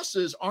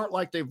losses aren't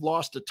like they've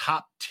lost to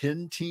top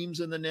 10 teams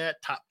in the net,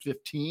 top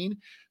 15.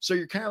 So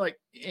you're kind of like,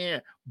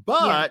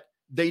 But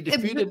they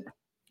defeated –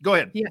 Go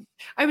ahead. Yeah.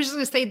 I was just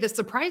going to say the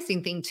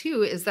surprising thing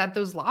too is that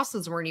those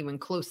losses weren't even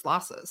close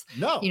losses.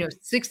 No.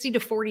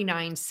 60-49,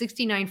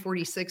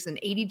 69-46, and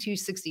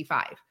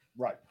 82-65.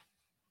 Right.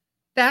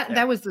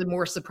 That was the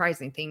more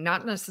surprising thing.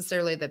 Not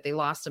necessarily that they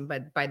lost them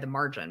by the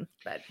margin,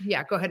 but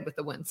yeah, go ahead with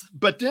the wins.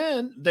 But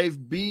then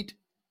they've beat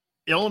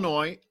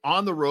Illinois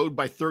on the road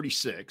by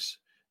 36.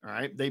 All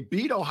right. They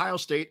beat Ohio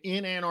State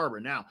in Ann Arbor.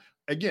 Now,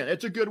 again,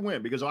 it's a good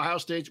win because Ohio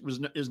State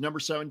is number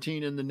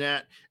 17 in the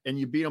net and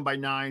you beat them by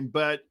 9,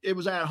 but it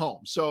was at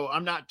home. So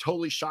I'm not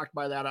totally shocked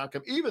by that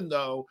outcome, even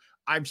though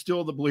I'm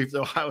still the belief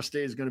that Ohio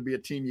State is going to be a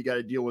team you got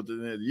to deal with at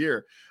the end of the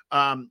year.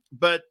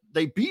 But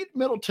they beat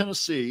Middle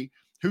Tennessee,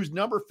 who's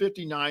number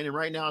 59 and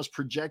right now is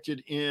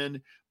projected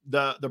in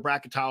the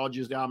bracketology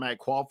as the automatic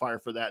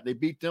qualifier for that. They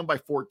beat them by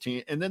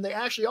 14. And then they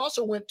actually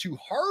also went to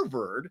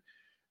Harvard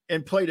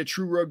and played a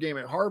true road game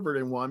at Harvard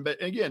and won.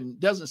 But again,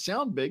 doesn't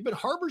sound big, but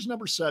Harvard's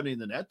number 70 in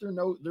the net.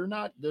 They're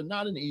not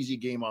an easy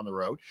game on the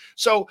road.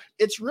 So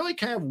it's really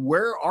kind of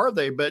where are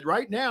they? But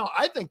right now,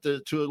 I think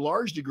that to a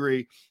large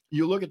degree,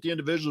 you look at the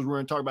individuals we're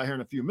going to talk about here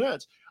in a few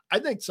minutes. I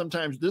think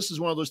sometimes this is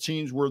one of those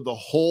teams where the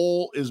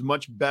whole is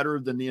much better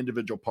than the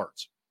individual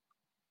parts.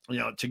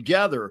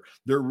 Together,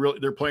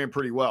 they're playing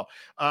pretty well.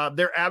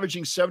 They're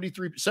averaging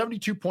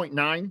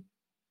 72.9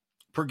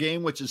 per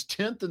game, which is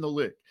 10th in the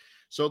league.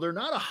 So they're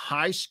not a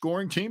high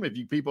scoring team. If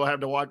you people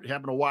happen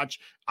to watch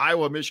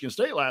Iowa, Michigan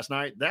State last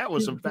night, that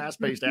was some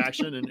fast paced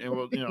action and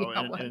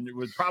and it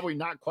was probably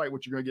not quite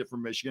what you're going to get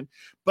from Michigan,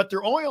 but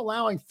they're only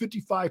allowing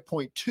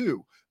 55.2.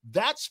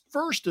 That's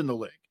first in the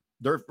league.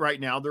 They're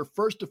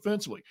first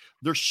defensively.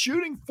 They're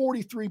shooting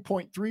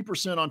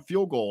 43.3% on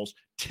field goals,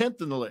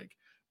 10th in the league,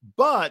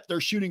 but they're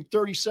shooting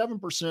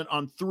 37%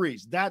 on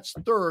threes. That's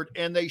third,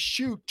 and they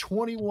shoot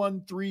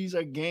 21 threes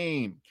a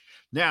game.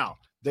 Now,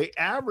 they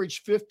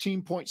average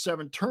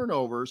 15.7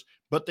 turnovers,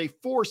 but they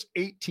force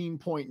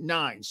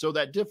 18.9. So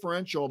that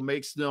differential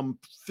makes them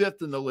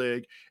fifth in the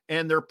league,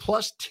 and they're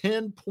plus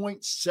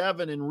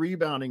 10.7 in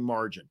rebounding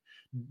margin.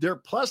 They're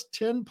plus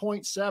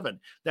 10.7.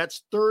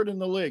 That's third in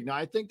the league. Now,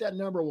 I think that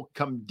number will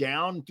come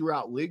down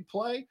throughout league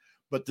play,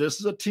 but this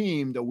is a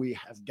team that we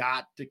have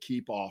got to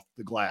keep off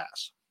the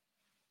glass.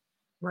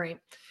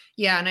 Right.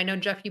 Yeah. And I know,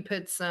 Jeff, you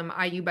put some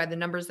IU by the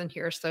numbers in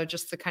here. So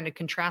just to kind of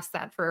contrast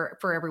that for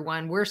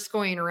everyone, we're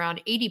scoring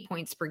around 80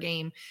 points per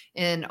game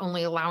and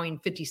only allowing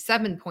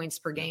 57 points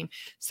per game.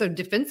 So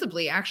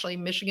defensively, actually,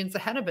 Michigan's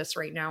ahead of us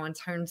right now in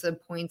terms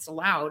of points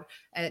allowed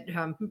at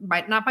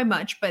not by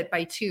much, but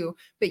by 2.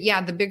 But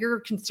yeah, the bigger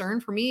concern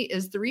for me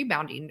is the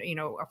rebounding,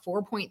 a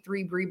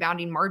 4.3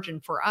 rebounding margin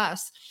for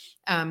us.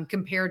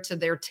 Compared to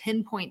their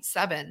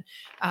 10.7.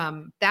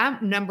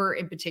 That number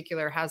in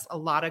particular has a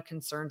lot of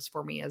concerns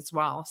for me as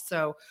well.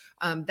 So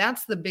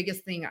that's the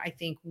biggest thing I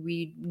think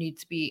we need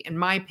to be, in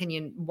my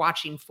opinion,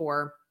 watching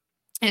for.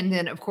 And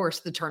then, of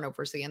course, the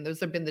turnovers again. Those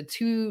have been the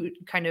two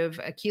kind of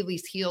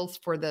Achilles heels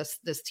for this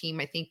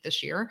team, I think,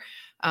 this year,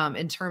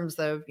 in terms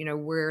of,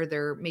 where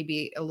they're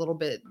maybe a little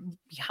bit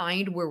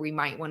behind where we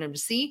might want them to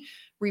see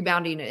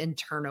rebounding and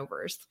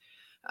turnovers.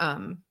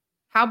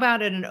 How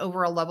about at an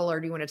overall level, or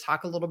do you want to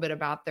talk a little bit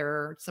about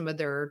some of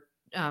their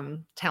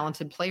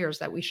talented players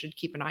that we should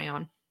keep an eye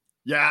on?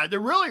 Yeah, they're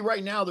really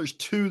right now. There's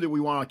 2 that we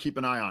want to keep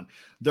an eye on.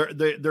 Their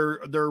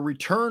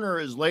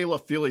returner is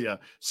Layla Filia,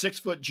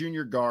 6-foot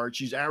junior guard.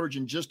 She's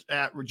averaging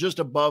just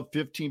above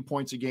 15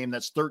 points a game.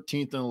 That's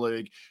 13th in the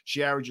league.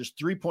 She averages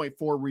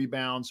 3.4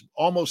 rebounds,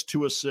 almost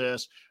 2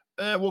 assists.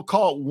 We'll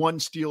call it 1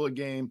 steal a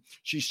game.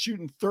 She's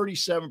shooting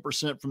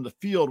 37% from the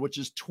field, which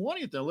is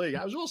 20th in the league.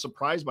 I was a little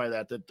surprised by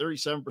that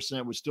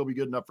 37% would still be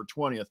good enough for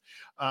 20th.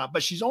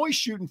 But she's only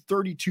shooting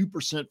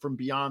 32% from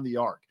beyond the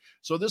arc.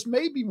 So this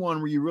may be one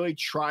where you really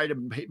try to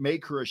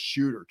make her a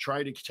shooter,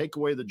 try to take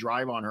away the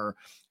drive on her.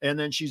 And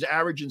then she's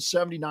averaging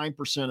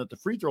 79% at the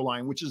free throw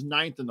line, which is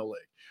 9th in the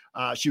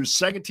league. She was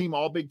second team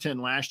All Big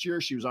Ten last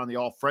year. She was on the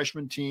all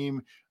freshman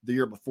team the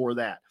year before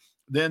that.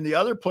 Then the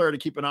other player to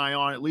keep an eye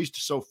on, at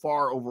least so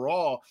far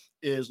overall,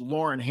 is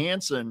Lauren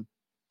Hansen,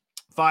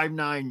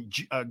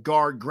 5'9"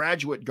 guard,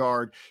 graduate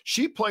guard.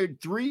 She played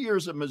 3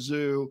 years at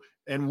Mizzou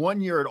and 1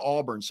 year at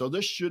Auburn. So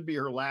this should be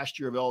her last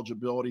year of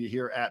eligibility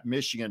here at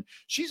Michigan.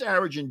 She's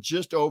averaging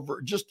just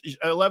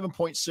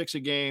 11.6 a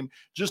game,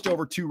 just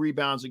over 2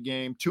 rebounds a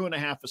game,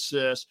 2.5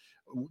 assists,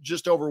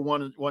 just over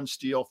one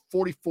steal,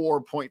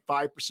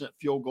 44.5%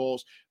 field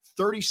goals,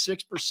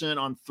 36%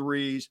 on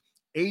threes,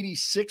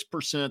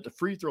 86% at the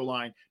free throw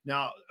line.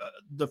 Now,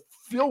 the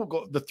field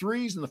goal, the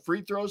threes and the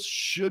free throws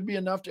should be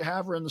enough to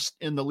have her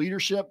in the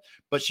leadership,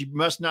 but she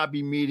must not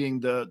be meeting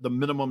the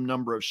minimum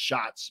number of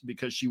shots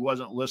because she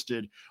wasn't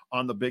listed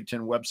on the Big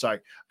Ten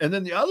website. And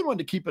then the other one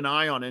to keep an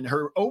eye on, and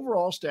her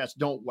overall stats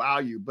don't wow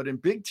you, but in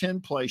Big Ten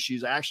play,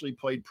 she's actually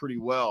played pretty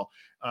well.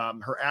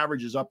 Her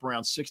average is up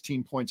around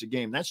 16 points a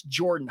game. That's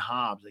Jordan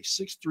Hobbs, a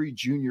 6'3"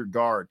 junior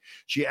guard.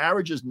 She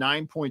averages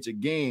 9 points a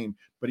game,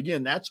 but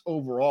again, that's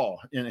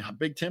overall. In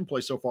Big Ten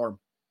play so far,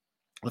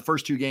 the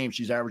first 2 games,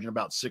 she's averaging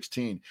about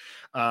 16.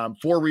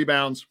 4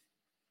 rebounds,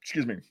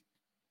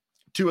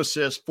 2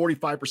 assists,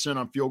 45%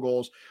 on field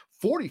goals,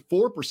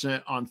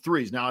 44% on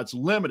threes. Now, it's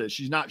limited.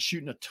 She's not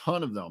shooting a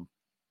ton of them,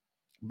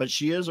 but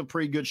she is a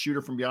pretty good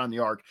shooter from beyond the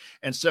arc,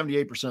 and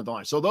 78% of the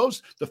line. So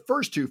those, the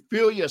first 2,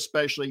 Filia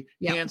especially,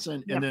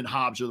 Hansen, and then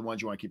Hobbs are the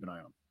ones you want to keep an eye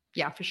on.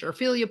 Yeah, for sure.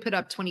 Filia put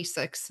up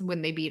 26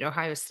 when they beat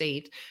Ohio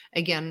State.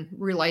 Again,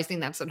 realizing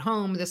that's at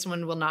home, this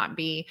one will not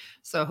be.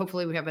 So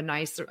hopefully we have a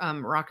nice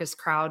raucous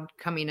crowd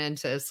coming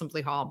into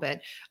Simply Hall.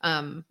 But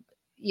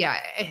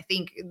I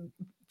think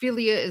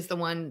Filia is the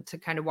one to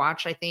kind of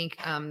watch. I think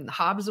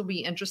Hobbs will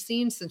be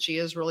interesting since she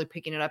is really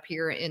picking it up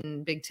here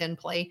in Big Ten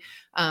play.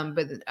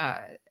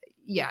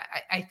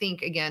 I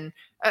think, again,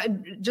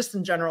 just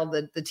in general,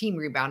 the team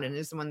rebounding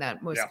is the one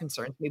that most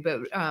concerns me,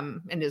 but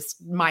and is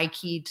my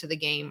key to the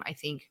game, I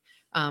think,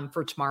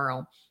 for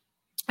tomorrow.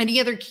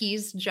 Any other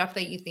keys, Jeff,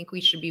 that you think we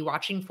should be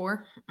watching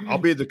for? I'll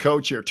be the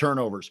coach here.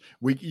 Turnovers.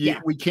 We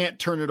can't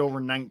turn it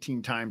over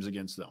 19 times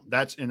against them.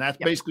 That's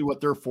basically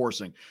what they're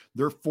forcing.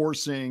 They're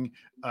forcing.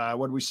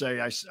 What did we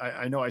say?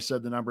 I know I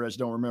said the number. I just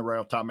don't remember right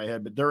off the top of my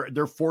head. But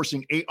they're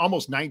forcing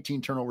almost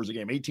 19 turnovers a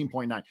game.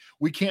 18.9.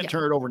 We can't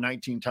turn it over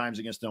 19 times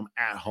against them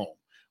at home.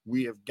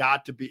 We have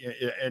got to be,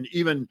 and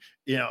even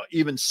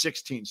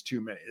 16 is too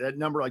many. That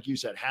number, like you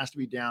said, has to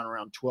be down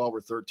around 12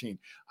 or 13.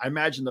 I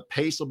imagine the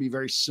pace will be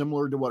very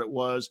similar to what it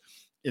was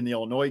in the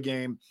Illinois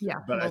game. Yeah, a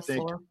But I little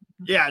think, slower.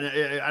 yeah,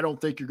 and I don't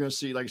think you're going to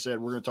see, like I said,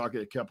 we're going to talk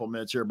a couple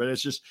minutes here, but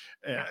it's just,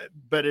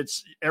 but I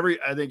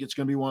think it's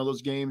going to be one of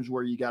those games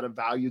where you got to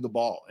value the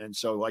ball. And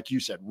so, like you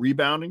said,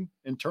 rebounding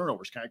and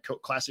turnovers, kind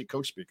of classic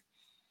coach speak.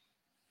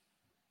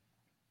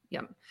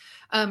 Yeah.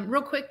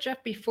 Real quick,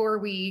 Jeff, before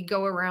we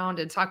go around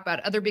and talk about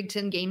other Big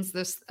Ten games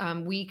this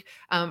week,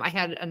 I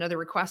had another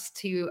request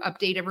to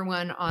update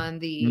everyone on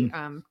the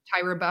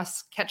Tyra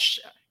Bus catch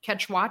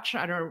watch.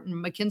 I don't know,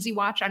 McKinsey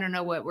watch. I don't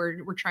know what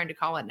we're trying to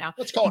call it now.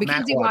 Let's call it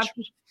Mac watch.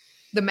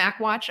 The Mac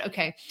watch.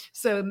 Okay.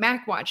 So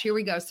Mac watch, here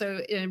we go. So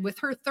with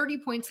her 30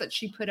 points that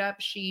she put up,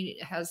 she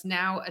has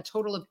now a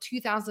total of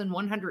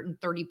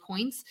 2,130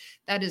 points.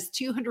 That is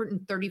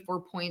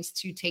 234 points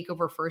to take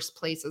over first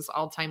place as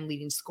all-time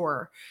leading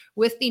scorer.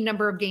 With the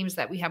number of games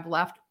that we have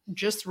left,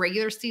 just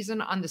regular season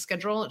on the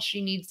schedule,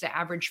 she needs to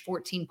average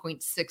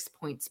 14.6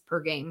 points per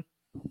game.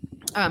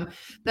 The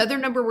other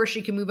number where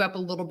she can move up a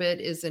little bit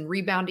is in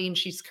rebounding.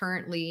 She's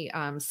currently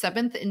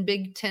seventh in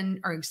Big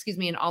Ten,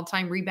 in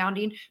all-time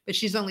rebounding, but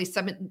she's only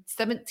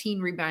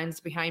 17 rebounds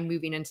behind,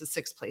 moving into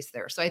sixth place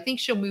there. So I think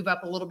she'll move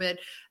up a little bit.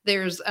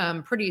 There's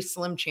pretty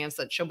slim chance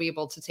that she'll be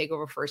able to take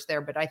over first there,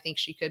 but I think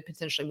she could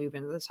potentially move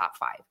into the top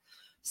 5.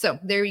 So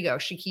there you go.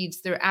 She keeps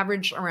their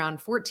average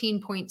around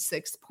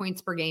 14.6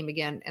 points per game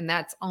again, and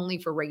that's only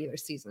for regular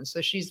season.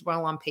 So she's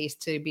well on pace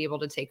to be able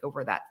to take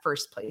over that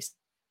first place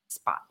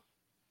spot.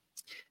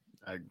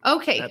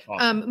 Okay.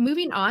 Awesome.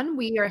 Moving on,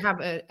 we have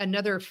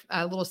another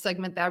little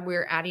segment that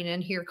we're adding in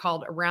here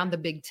called Around the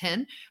Big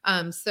Ten.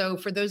 So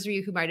for those of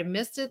you who might have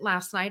missed it,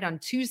 last night on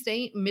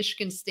Tuesday,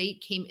 Michigan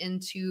State came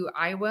into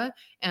Iowa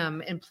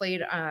and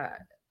played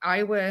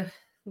Iowa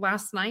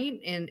last night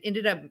and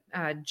ended up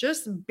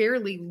just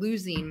barely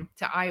losing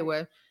to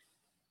Iowa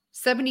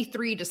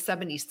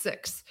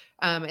 73-76.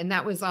 And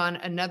that was on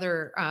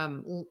another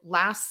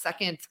last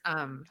second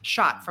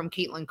shot from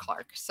Caitlin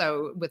Clark.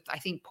 So with, I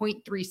think,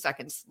 0.3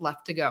 seconds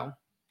left to go.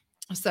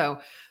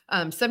 So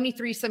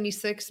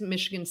 73-76,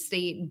 Michigan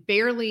State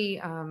barely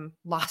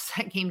lost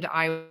that game to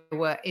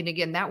Iowa. And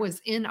again, that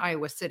was in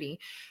Iowa City.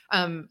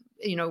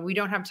 We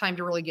don't have time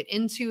to really get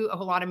into a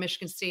whole lot of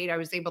Michigan State. I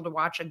was able to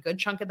watch a good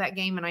chunk of that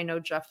game. And I know,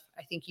 Jeff,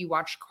 I think you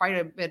watched quite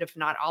a bit, if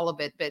not all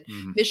of it. But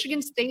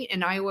Michigan State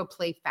and Iowa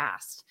play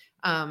fast.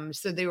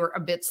 So they were a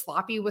bit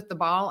sloppy with the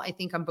ball, I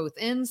think, on both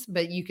ends,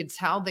 but you could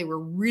tell they were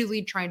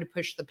really trying to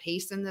push the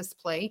pace in this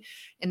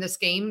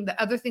game.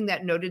 The other thing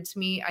that noted to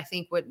me, I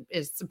think what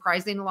is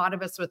surprising a lot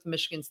of us with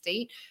Michigan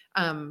State,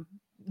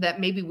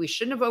 that maybe we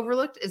shouldn't have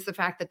overlooked, is the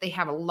fact that they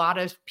have a lot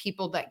of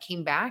people that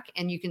came back,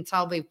 and you can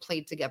tell they've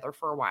played together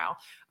for a while.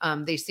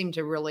 They seem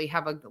to really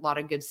have a lot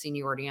of good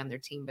seniority on their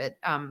team. But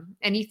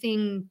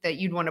anything that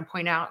you'd want to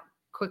point out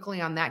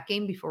quickly on that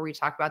game before we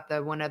talk about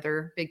the one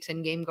other Big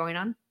Ten game going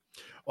on?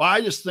 Well,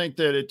 I just think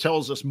that it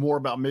tells us more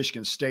about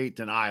Michigan State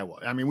than Iowa.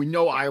 I mean, we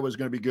know Iowa's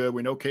going to be good.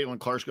 We know Caitlin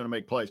Clark's going to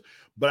make plays.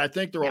 But I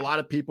think there are a lot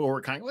of people who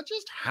are kind of, well,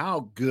 just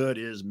how good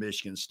is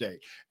Michigan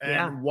State?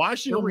 And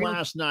watching them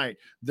last night,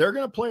 they're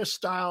going to play a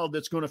style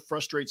that's going to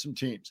frustrate some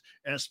teams,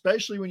 and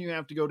especially when you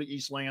have to go to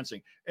East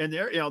Lansing. And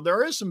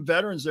there is some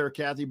veterans there,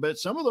 Kathy, but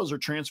some of those are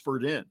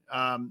transferred in.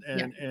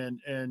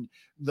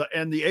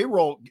 The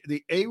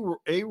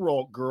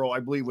A-roll girl, I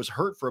believe, was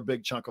hurt for a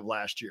big chunk of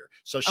last year.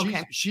 So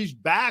she's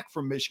back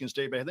from Michigan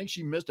State, but I think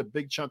she missed a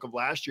big chunk of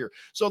last year.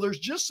 So there's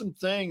just some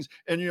things,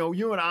 and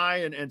you and I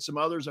and some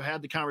others have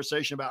had the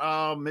conversation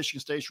about, Michigan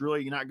State's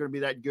really not going to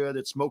be that good.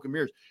 It's smoke and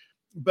mirrors.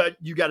 But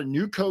you got a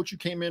new coach who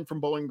came in from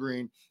Bowling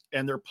Green,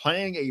 and they're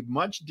playing a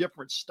much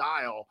different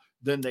style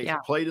than they've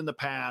played in the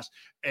past.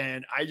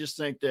 And I just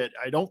think that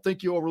I don't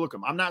think you overlook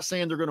them. I'm not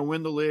saying they're going to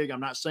win the league.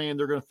 I'm not saying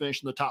they're going to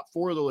finish in the top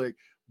 4 of the league.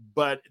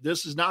 But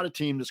this is not a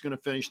team that's going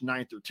to finish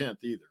 9th or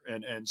 10th either.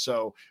 And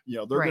so,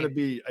 they're going to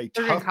be a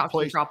tough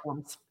place.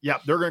 Yeah,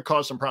 they're going to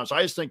cause some problems. So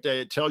I just think that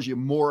it tells you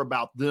more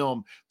about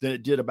them than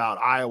it did about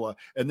Iowa.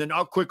 And then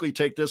I'll quickly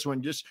take this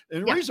one.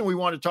 The reason we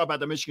wanted to talk about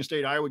the Michigan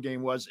State-Iowa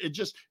game was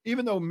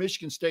even though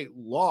Michigan State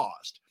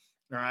lost,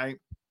 all right,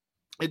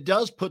 it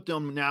does put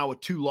them now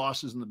with 2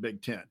 losses in the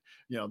Big Ten.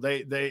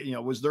 They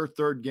was their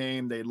 3rd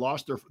game. They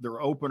lost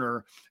their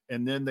opener,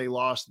 and then they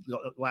lost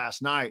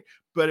last night.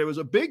 But it was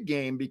a big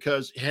game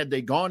because had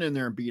they gone in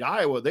there and beat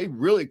Iowa, they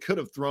really could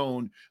have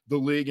thrown the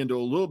league into a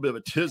little bit of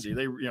a tizzy.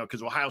 They,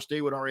 because Ohio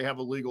State would already have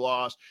a league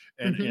loss,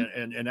 and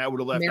that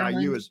would have left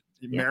Maryland. IU as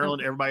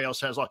Maryland. Everybody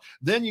else has lost.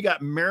 Then you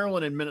got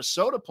Maryland and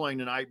Minnesota playing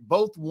tonight,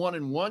 both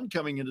 1-1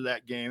 coming into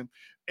that game.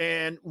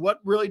 And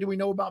what really do we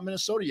know about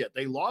Minnesota yet?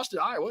 They lost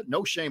to Iowa.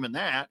 No shame in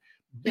that.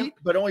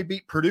 But only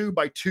beat Purdue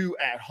by 2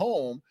 at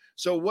home.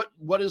 So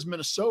what is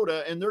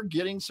Minnesota? And they're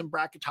getting some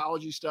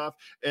bracketology stuff.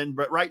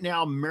 But right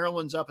now,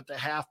 Maryland's up at the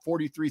half,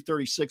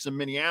 43-36 in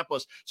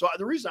Minneapolis. So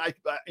the reason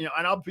and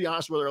I'll be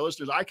honest with our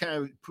listeners, I kind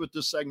of put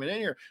this segment in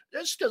here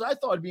just because I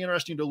thought it'd be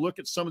interesting to look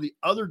at some of the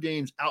other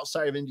games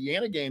outside of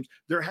Indiana games.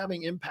 They're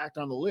having impact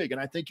on the league.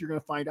 And I think you're going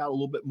to find out a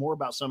little bit more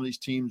about some of these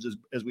teams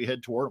as we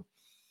head toward them.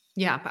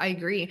 Yeah, I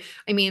agree.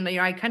 I mean,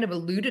 I kind of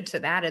alluded to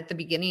that at the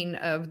beginning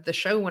of the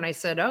show when I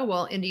said, oh,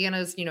 well,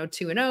 Indiana's,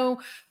 2-0.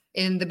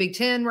 In the Big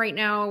Ten right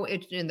now,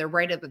 and they're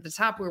right up at the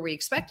top where we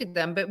expected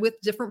them, but with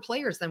different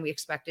players than we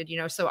expected.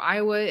 So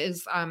Iowa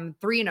is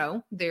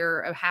 3-0.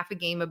 They're a half a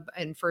game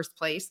in first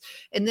place.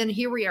 And then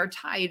here we are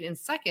tied in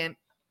second,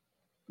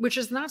 which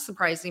is not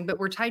surprising, but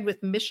we're tied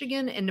with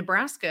Michigan and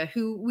Nebraska,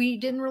 who we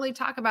didn't really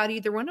talk about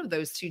either one of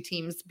those two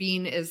teams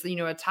being as,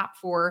 a top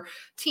 4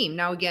 team.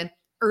 Now, again,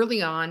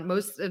 early on,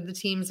 most of the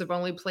teams have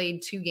only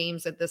played 2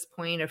 games at this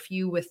point, a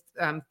few with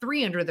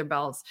 3 under their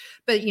belts.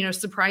 But,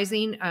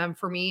 surprising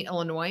for me,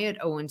 Illinois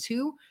at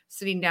 0-2,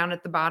 sitting down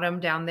at the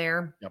bottom down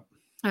there. Yep.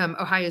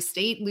 Ohio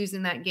State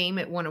losing that game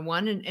at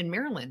 1-1 and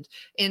Maryland.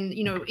 And,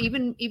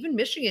 even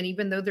Michigan,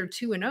 even though they're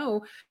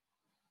 2-0,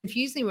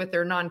 confusing with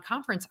their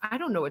non-conference, I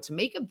don't know what to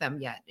make of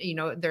them yet.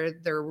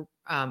 Their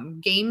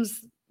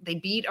games, they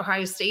beat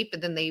Ohio State,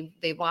 but then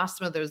they lost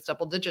some of those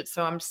double digits.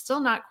 So I'm still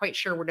not quite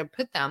sure where to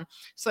put them.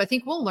 So I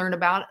think we'll learn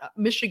about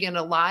Michigan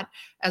a lot,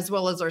 as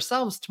well as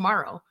ourselves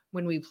tomorrow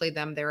when we play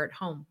them there at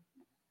home.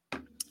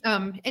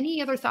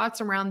 Any other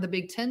thoughts around the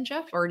Big Ten,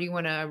 Jeff, or do you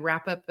want to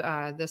wrap up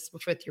this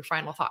with your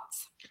final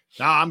thoughts?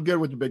 No, I'm good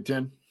with the Big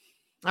Ten.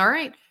 All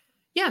right.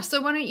 Yeah.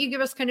 So why don't you give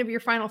us kind of your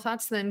final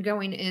thoughts then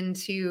going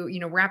into,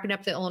 wrapping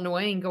up the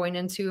Illinois and going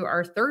into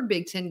our third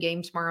Big Ten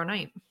game tomorrow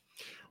night?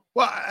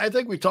 Well, I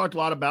think we talked a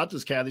lot about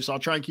this, Kathy, so I'll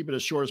try and keep it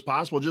as short as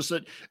possible. Just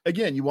that,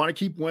 again, you want to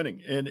keep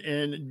winning. And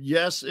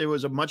yes, it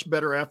was a much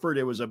better effort.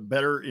 It was a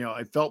better,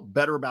 I felt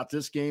better about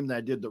this game than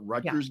I did the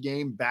Rutgers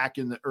game back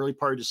in the early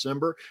part of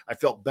December. I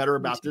felt better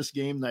about this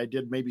game than I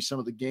did maybe some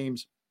of the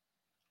games,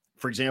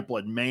 for example,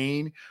 at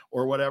Maine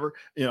or whatever,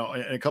 and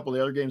a couple of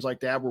the other games like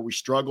that where we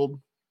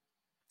struggled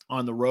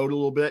on the road a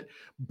little bit.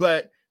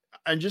 But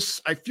I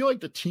feel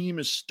like the team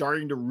is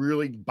starting to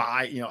really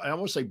buy, I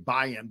won't say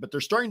buy in, but they're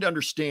starting to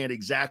understand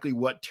exactly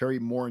what Terry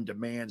Morin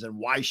demands and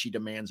why she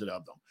demands it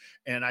of them.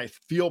 And I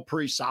feel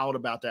pretty solid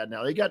about that.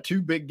 Now they got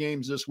 2 big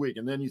games this week,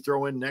 and then you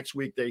throw in next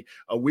week,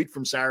 a week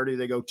from Saturday,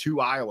 they go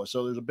to Iowa.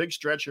 So there's a big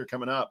stretch here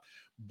coming up.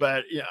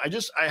 But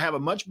I have a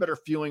much better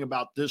feeling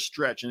about this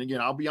stretch. And again,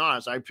 I'll be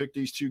honest, I picked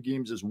these 2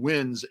 games as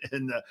wins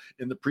in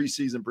the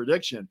preseason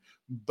prediction.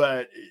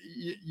 But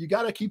you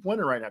got to keep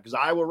winning right now, because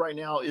Iowa right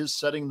now is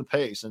setting the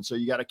pace. And so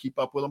you got to keep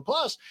up with them.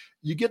 Plus,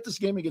 you get this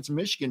game against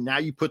Michigan. Now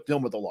you put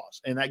them with a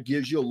loss, and that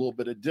gives you a little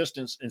bit of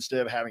distance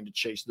instead of having to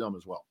chase them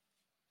as well.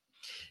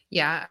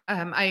 Yeah,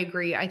 I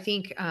agree. I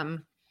think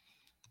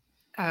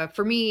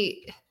for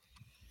me,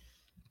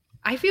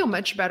 I feel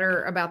much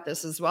better about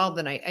this as well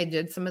than I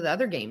did some of the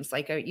other games.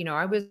 Like,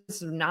 I was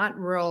not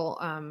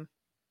real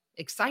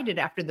excited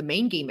after the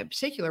main game in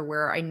particular,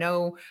 where I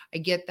know I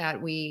get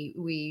that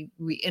we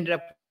ended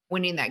up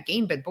winning that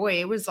game, but boy,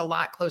 it was a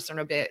lot closer and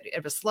a bit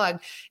of a slug.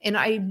 And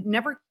I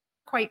never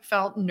quite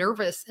felt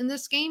nervous in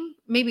this game,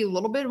 maybe a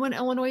little bit when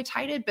Illinois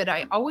tied it, but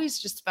I always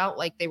just felt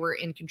like they were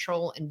in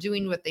control and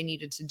doing what they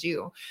needed to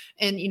do.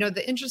 And,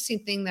 the interesting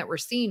thing that we're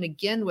seeing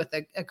again with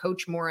a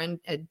Coach Morin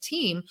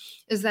team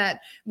is that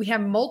we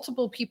have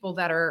multiple people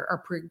that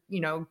are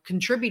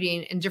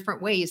contributing in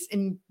different ways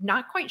and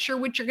not quite sure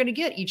what you're going to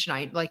get each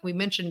night. Like we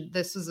mentioned,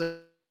 this is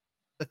the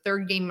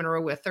 3rd game in a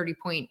row with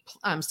 30-point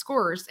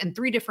scores, and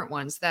 3 different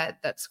ones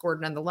that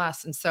scored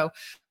nonetheless. And so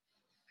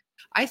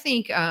I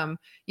think,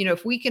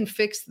 if we can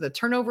fix the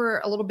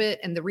turnover a little bit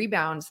and the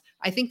rebounds,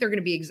 I think they're going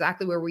to be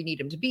exactly where we need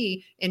them to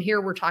be. And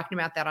here we're talking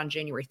about that on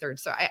January 3rd.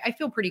 So I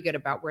feel pretty good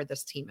about where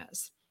this team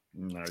is.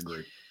 I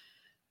agree.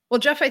 Well,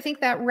 Jeff, I think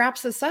that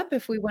wraps us up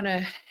if we want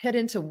to head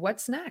into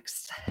what's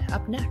next.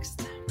 Up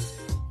next.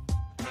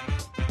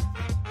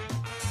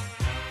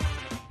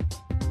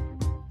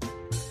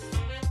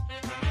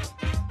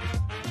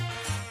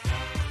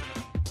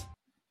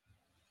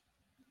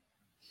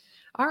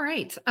 All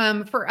right.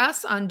 For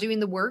us on Doing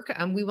the Work,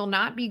 we will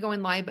not be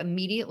going live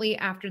immediately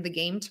after the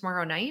game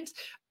tomorrow night.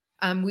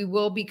 We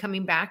will be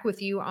coming back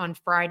with you on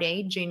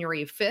Friday,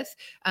 January 5th.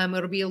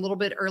 It'll be a little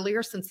bit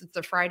earlier since it's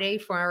a Friday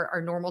for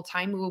our normal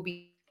time. We will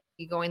be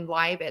going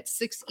live at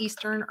 6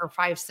 Eastern or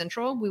 5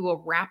 Central. We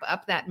will wrap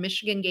up that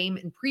Michigan game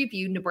and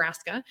preview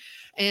Nebraska.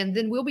 And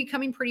then we'll be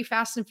coming pretty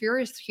fast and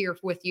furious here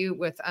with you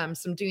with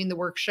some Doing the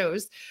Work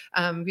shows,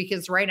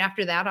 because right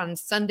after that on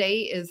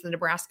Sunday is the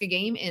Nebraska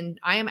game. And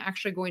I am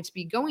actually going to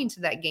be going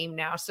to that game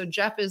now. So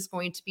Jeff is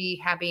going to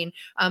be having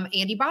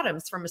Andy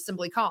Bottoms from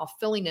Assembly Call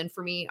filling in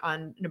for me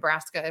on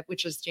Nebraska,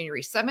 which is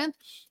January 7th.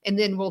 And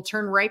then we'll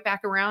turn right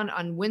back around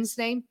on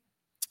Wednesday,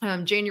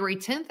 January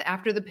 10th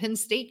after the Penn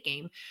State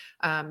game.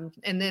 And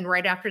then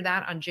right after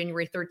that on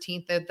January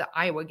 13th, the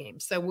Iowa game.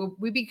 So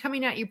we'll be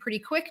coming at you pretty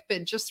quick,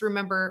 but just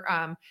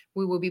remember,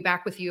 we will be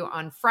back with you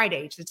on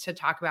Friday to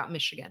talk about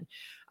Michigan.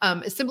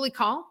 Assembly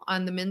Call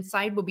on the men's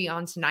side will be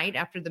on tonight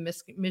after the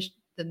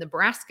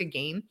Nebraska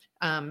game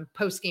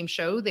post-game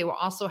show. They will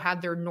also have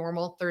their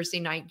normal Thursday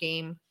night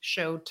game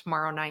show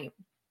tomorrow night.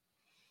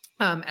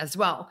 As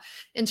well.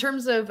 In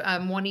terms of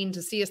wanting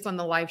to see us on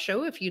the live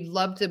show, if you'd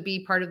love to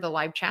be part of the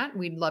live chat,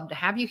 we'd love to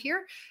have you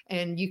here.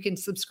 And you can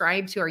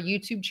subscribe to our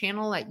YouTube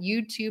channel at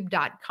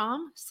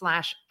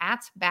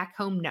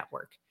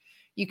youtube.com/@BackHomeNetwork.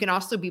 You can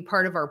also be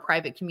part of our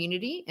private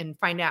community and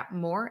find out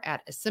more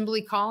at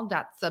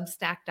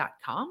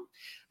assemblycall.substack.com.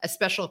 A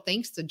special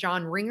thanks to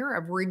John Ringer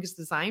of Riggs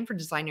Design for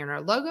designing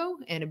our logo,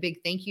 and a big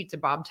thank you to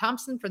Bob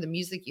Thompson for the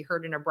music you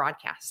heard in our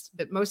broadcast.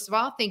 But most of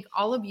all, thank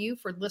all of you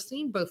for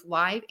listening, both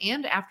live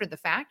and after the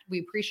fact. We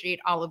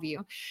appreciate all of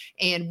you.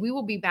 And we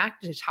will be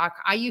back to talk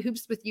IU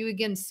Hoops with you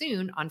again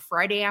soon on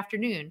Friday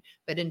afternoon.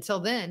 But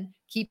until then,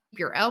 keep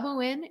your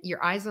elbow in,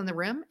 your eyes on the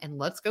rim, and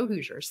let's go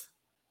Hoosiers.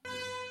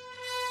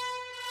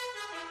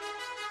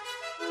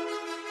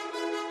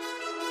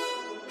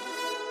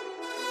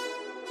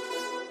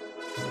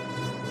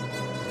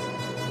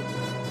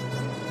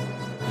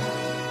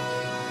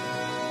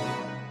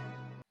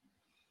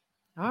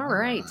 All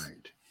right.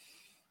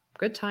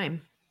 Good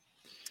time.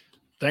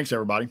 Thanks,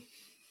 everybody.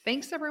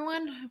 Thanks,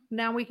 everyone.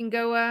 Now we can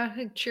go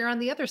cheer on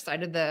the other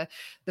side of the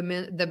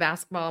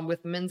basketball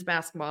with men's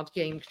basketball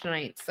game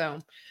tonight. So,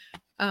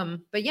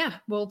 but yeah,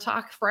 we'll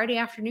talk Friday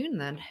afternoon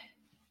then.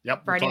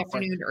 Yep. Friday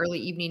afternoon, early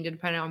evening,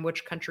 depending on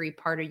which country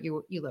part of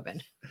you live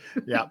in.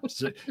 Yeah.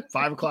 So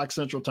 5 o'clock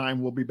Central Time.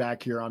 We'll be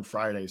back here on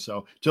Friday.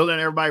 So till then,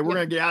 everybody, we're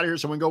going to get out of here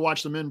so we can go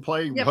watch the men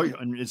play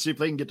and see if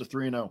they can get to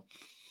 3-0.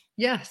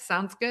 Yeah,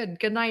 sounds good.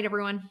 Good night,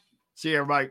 everyone. See you, everybody.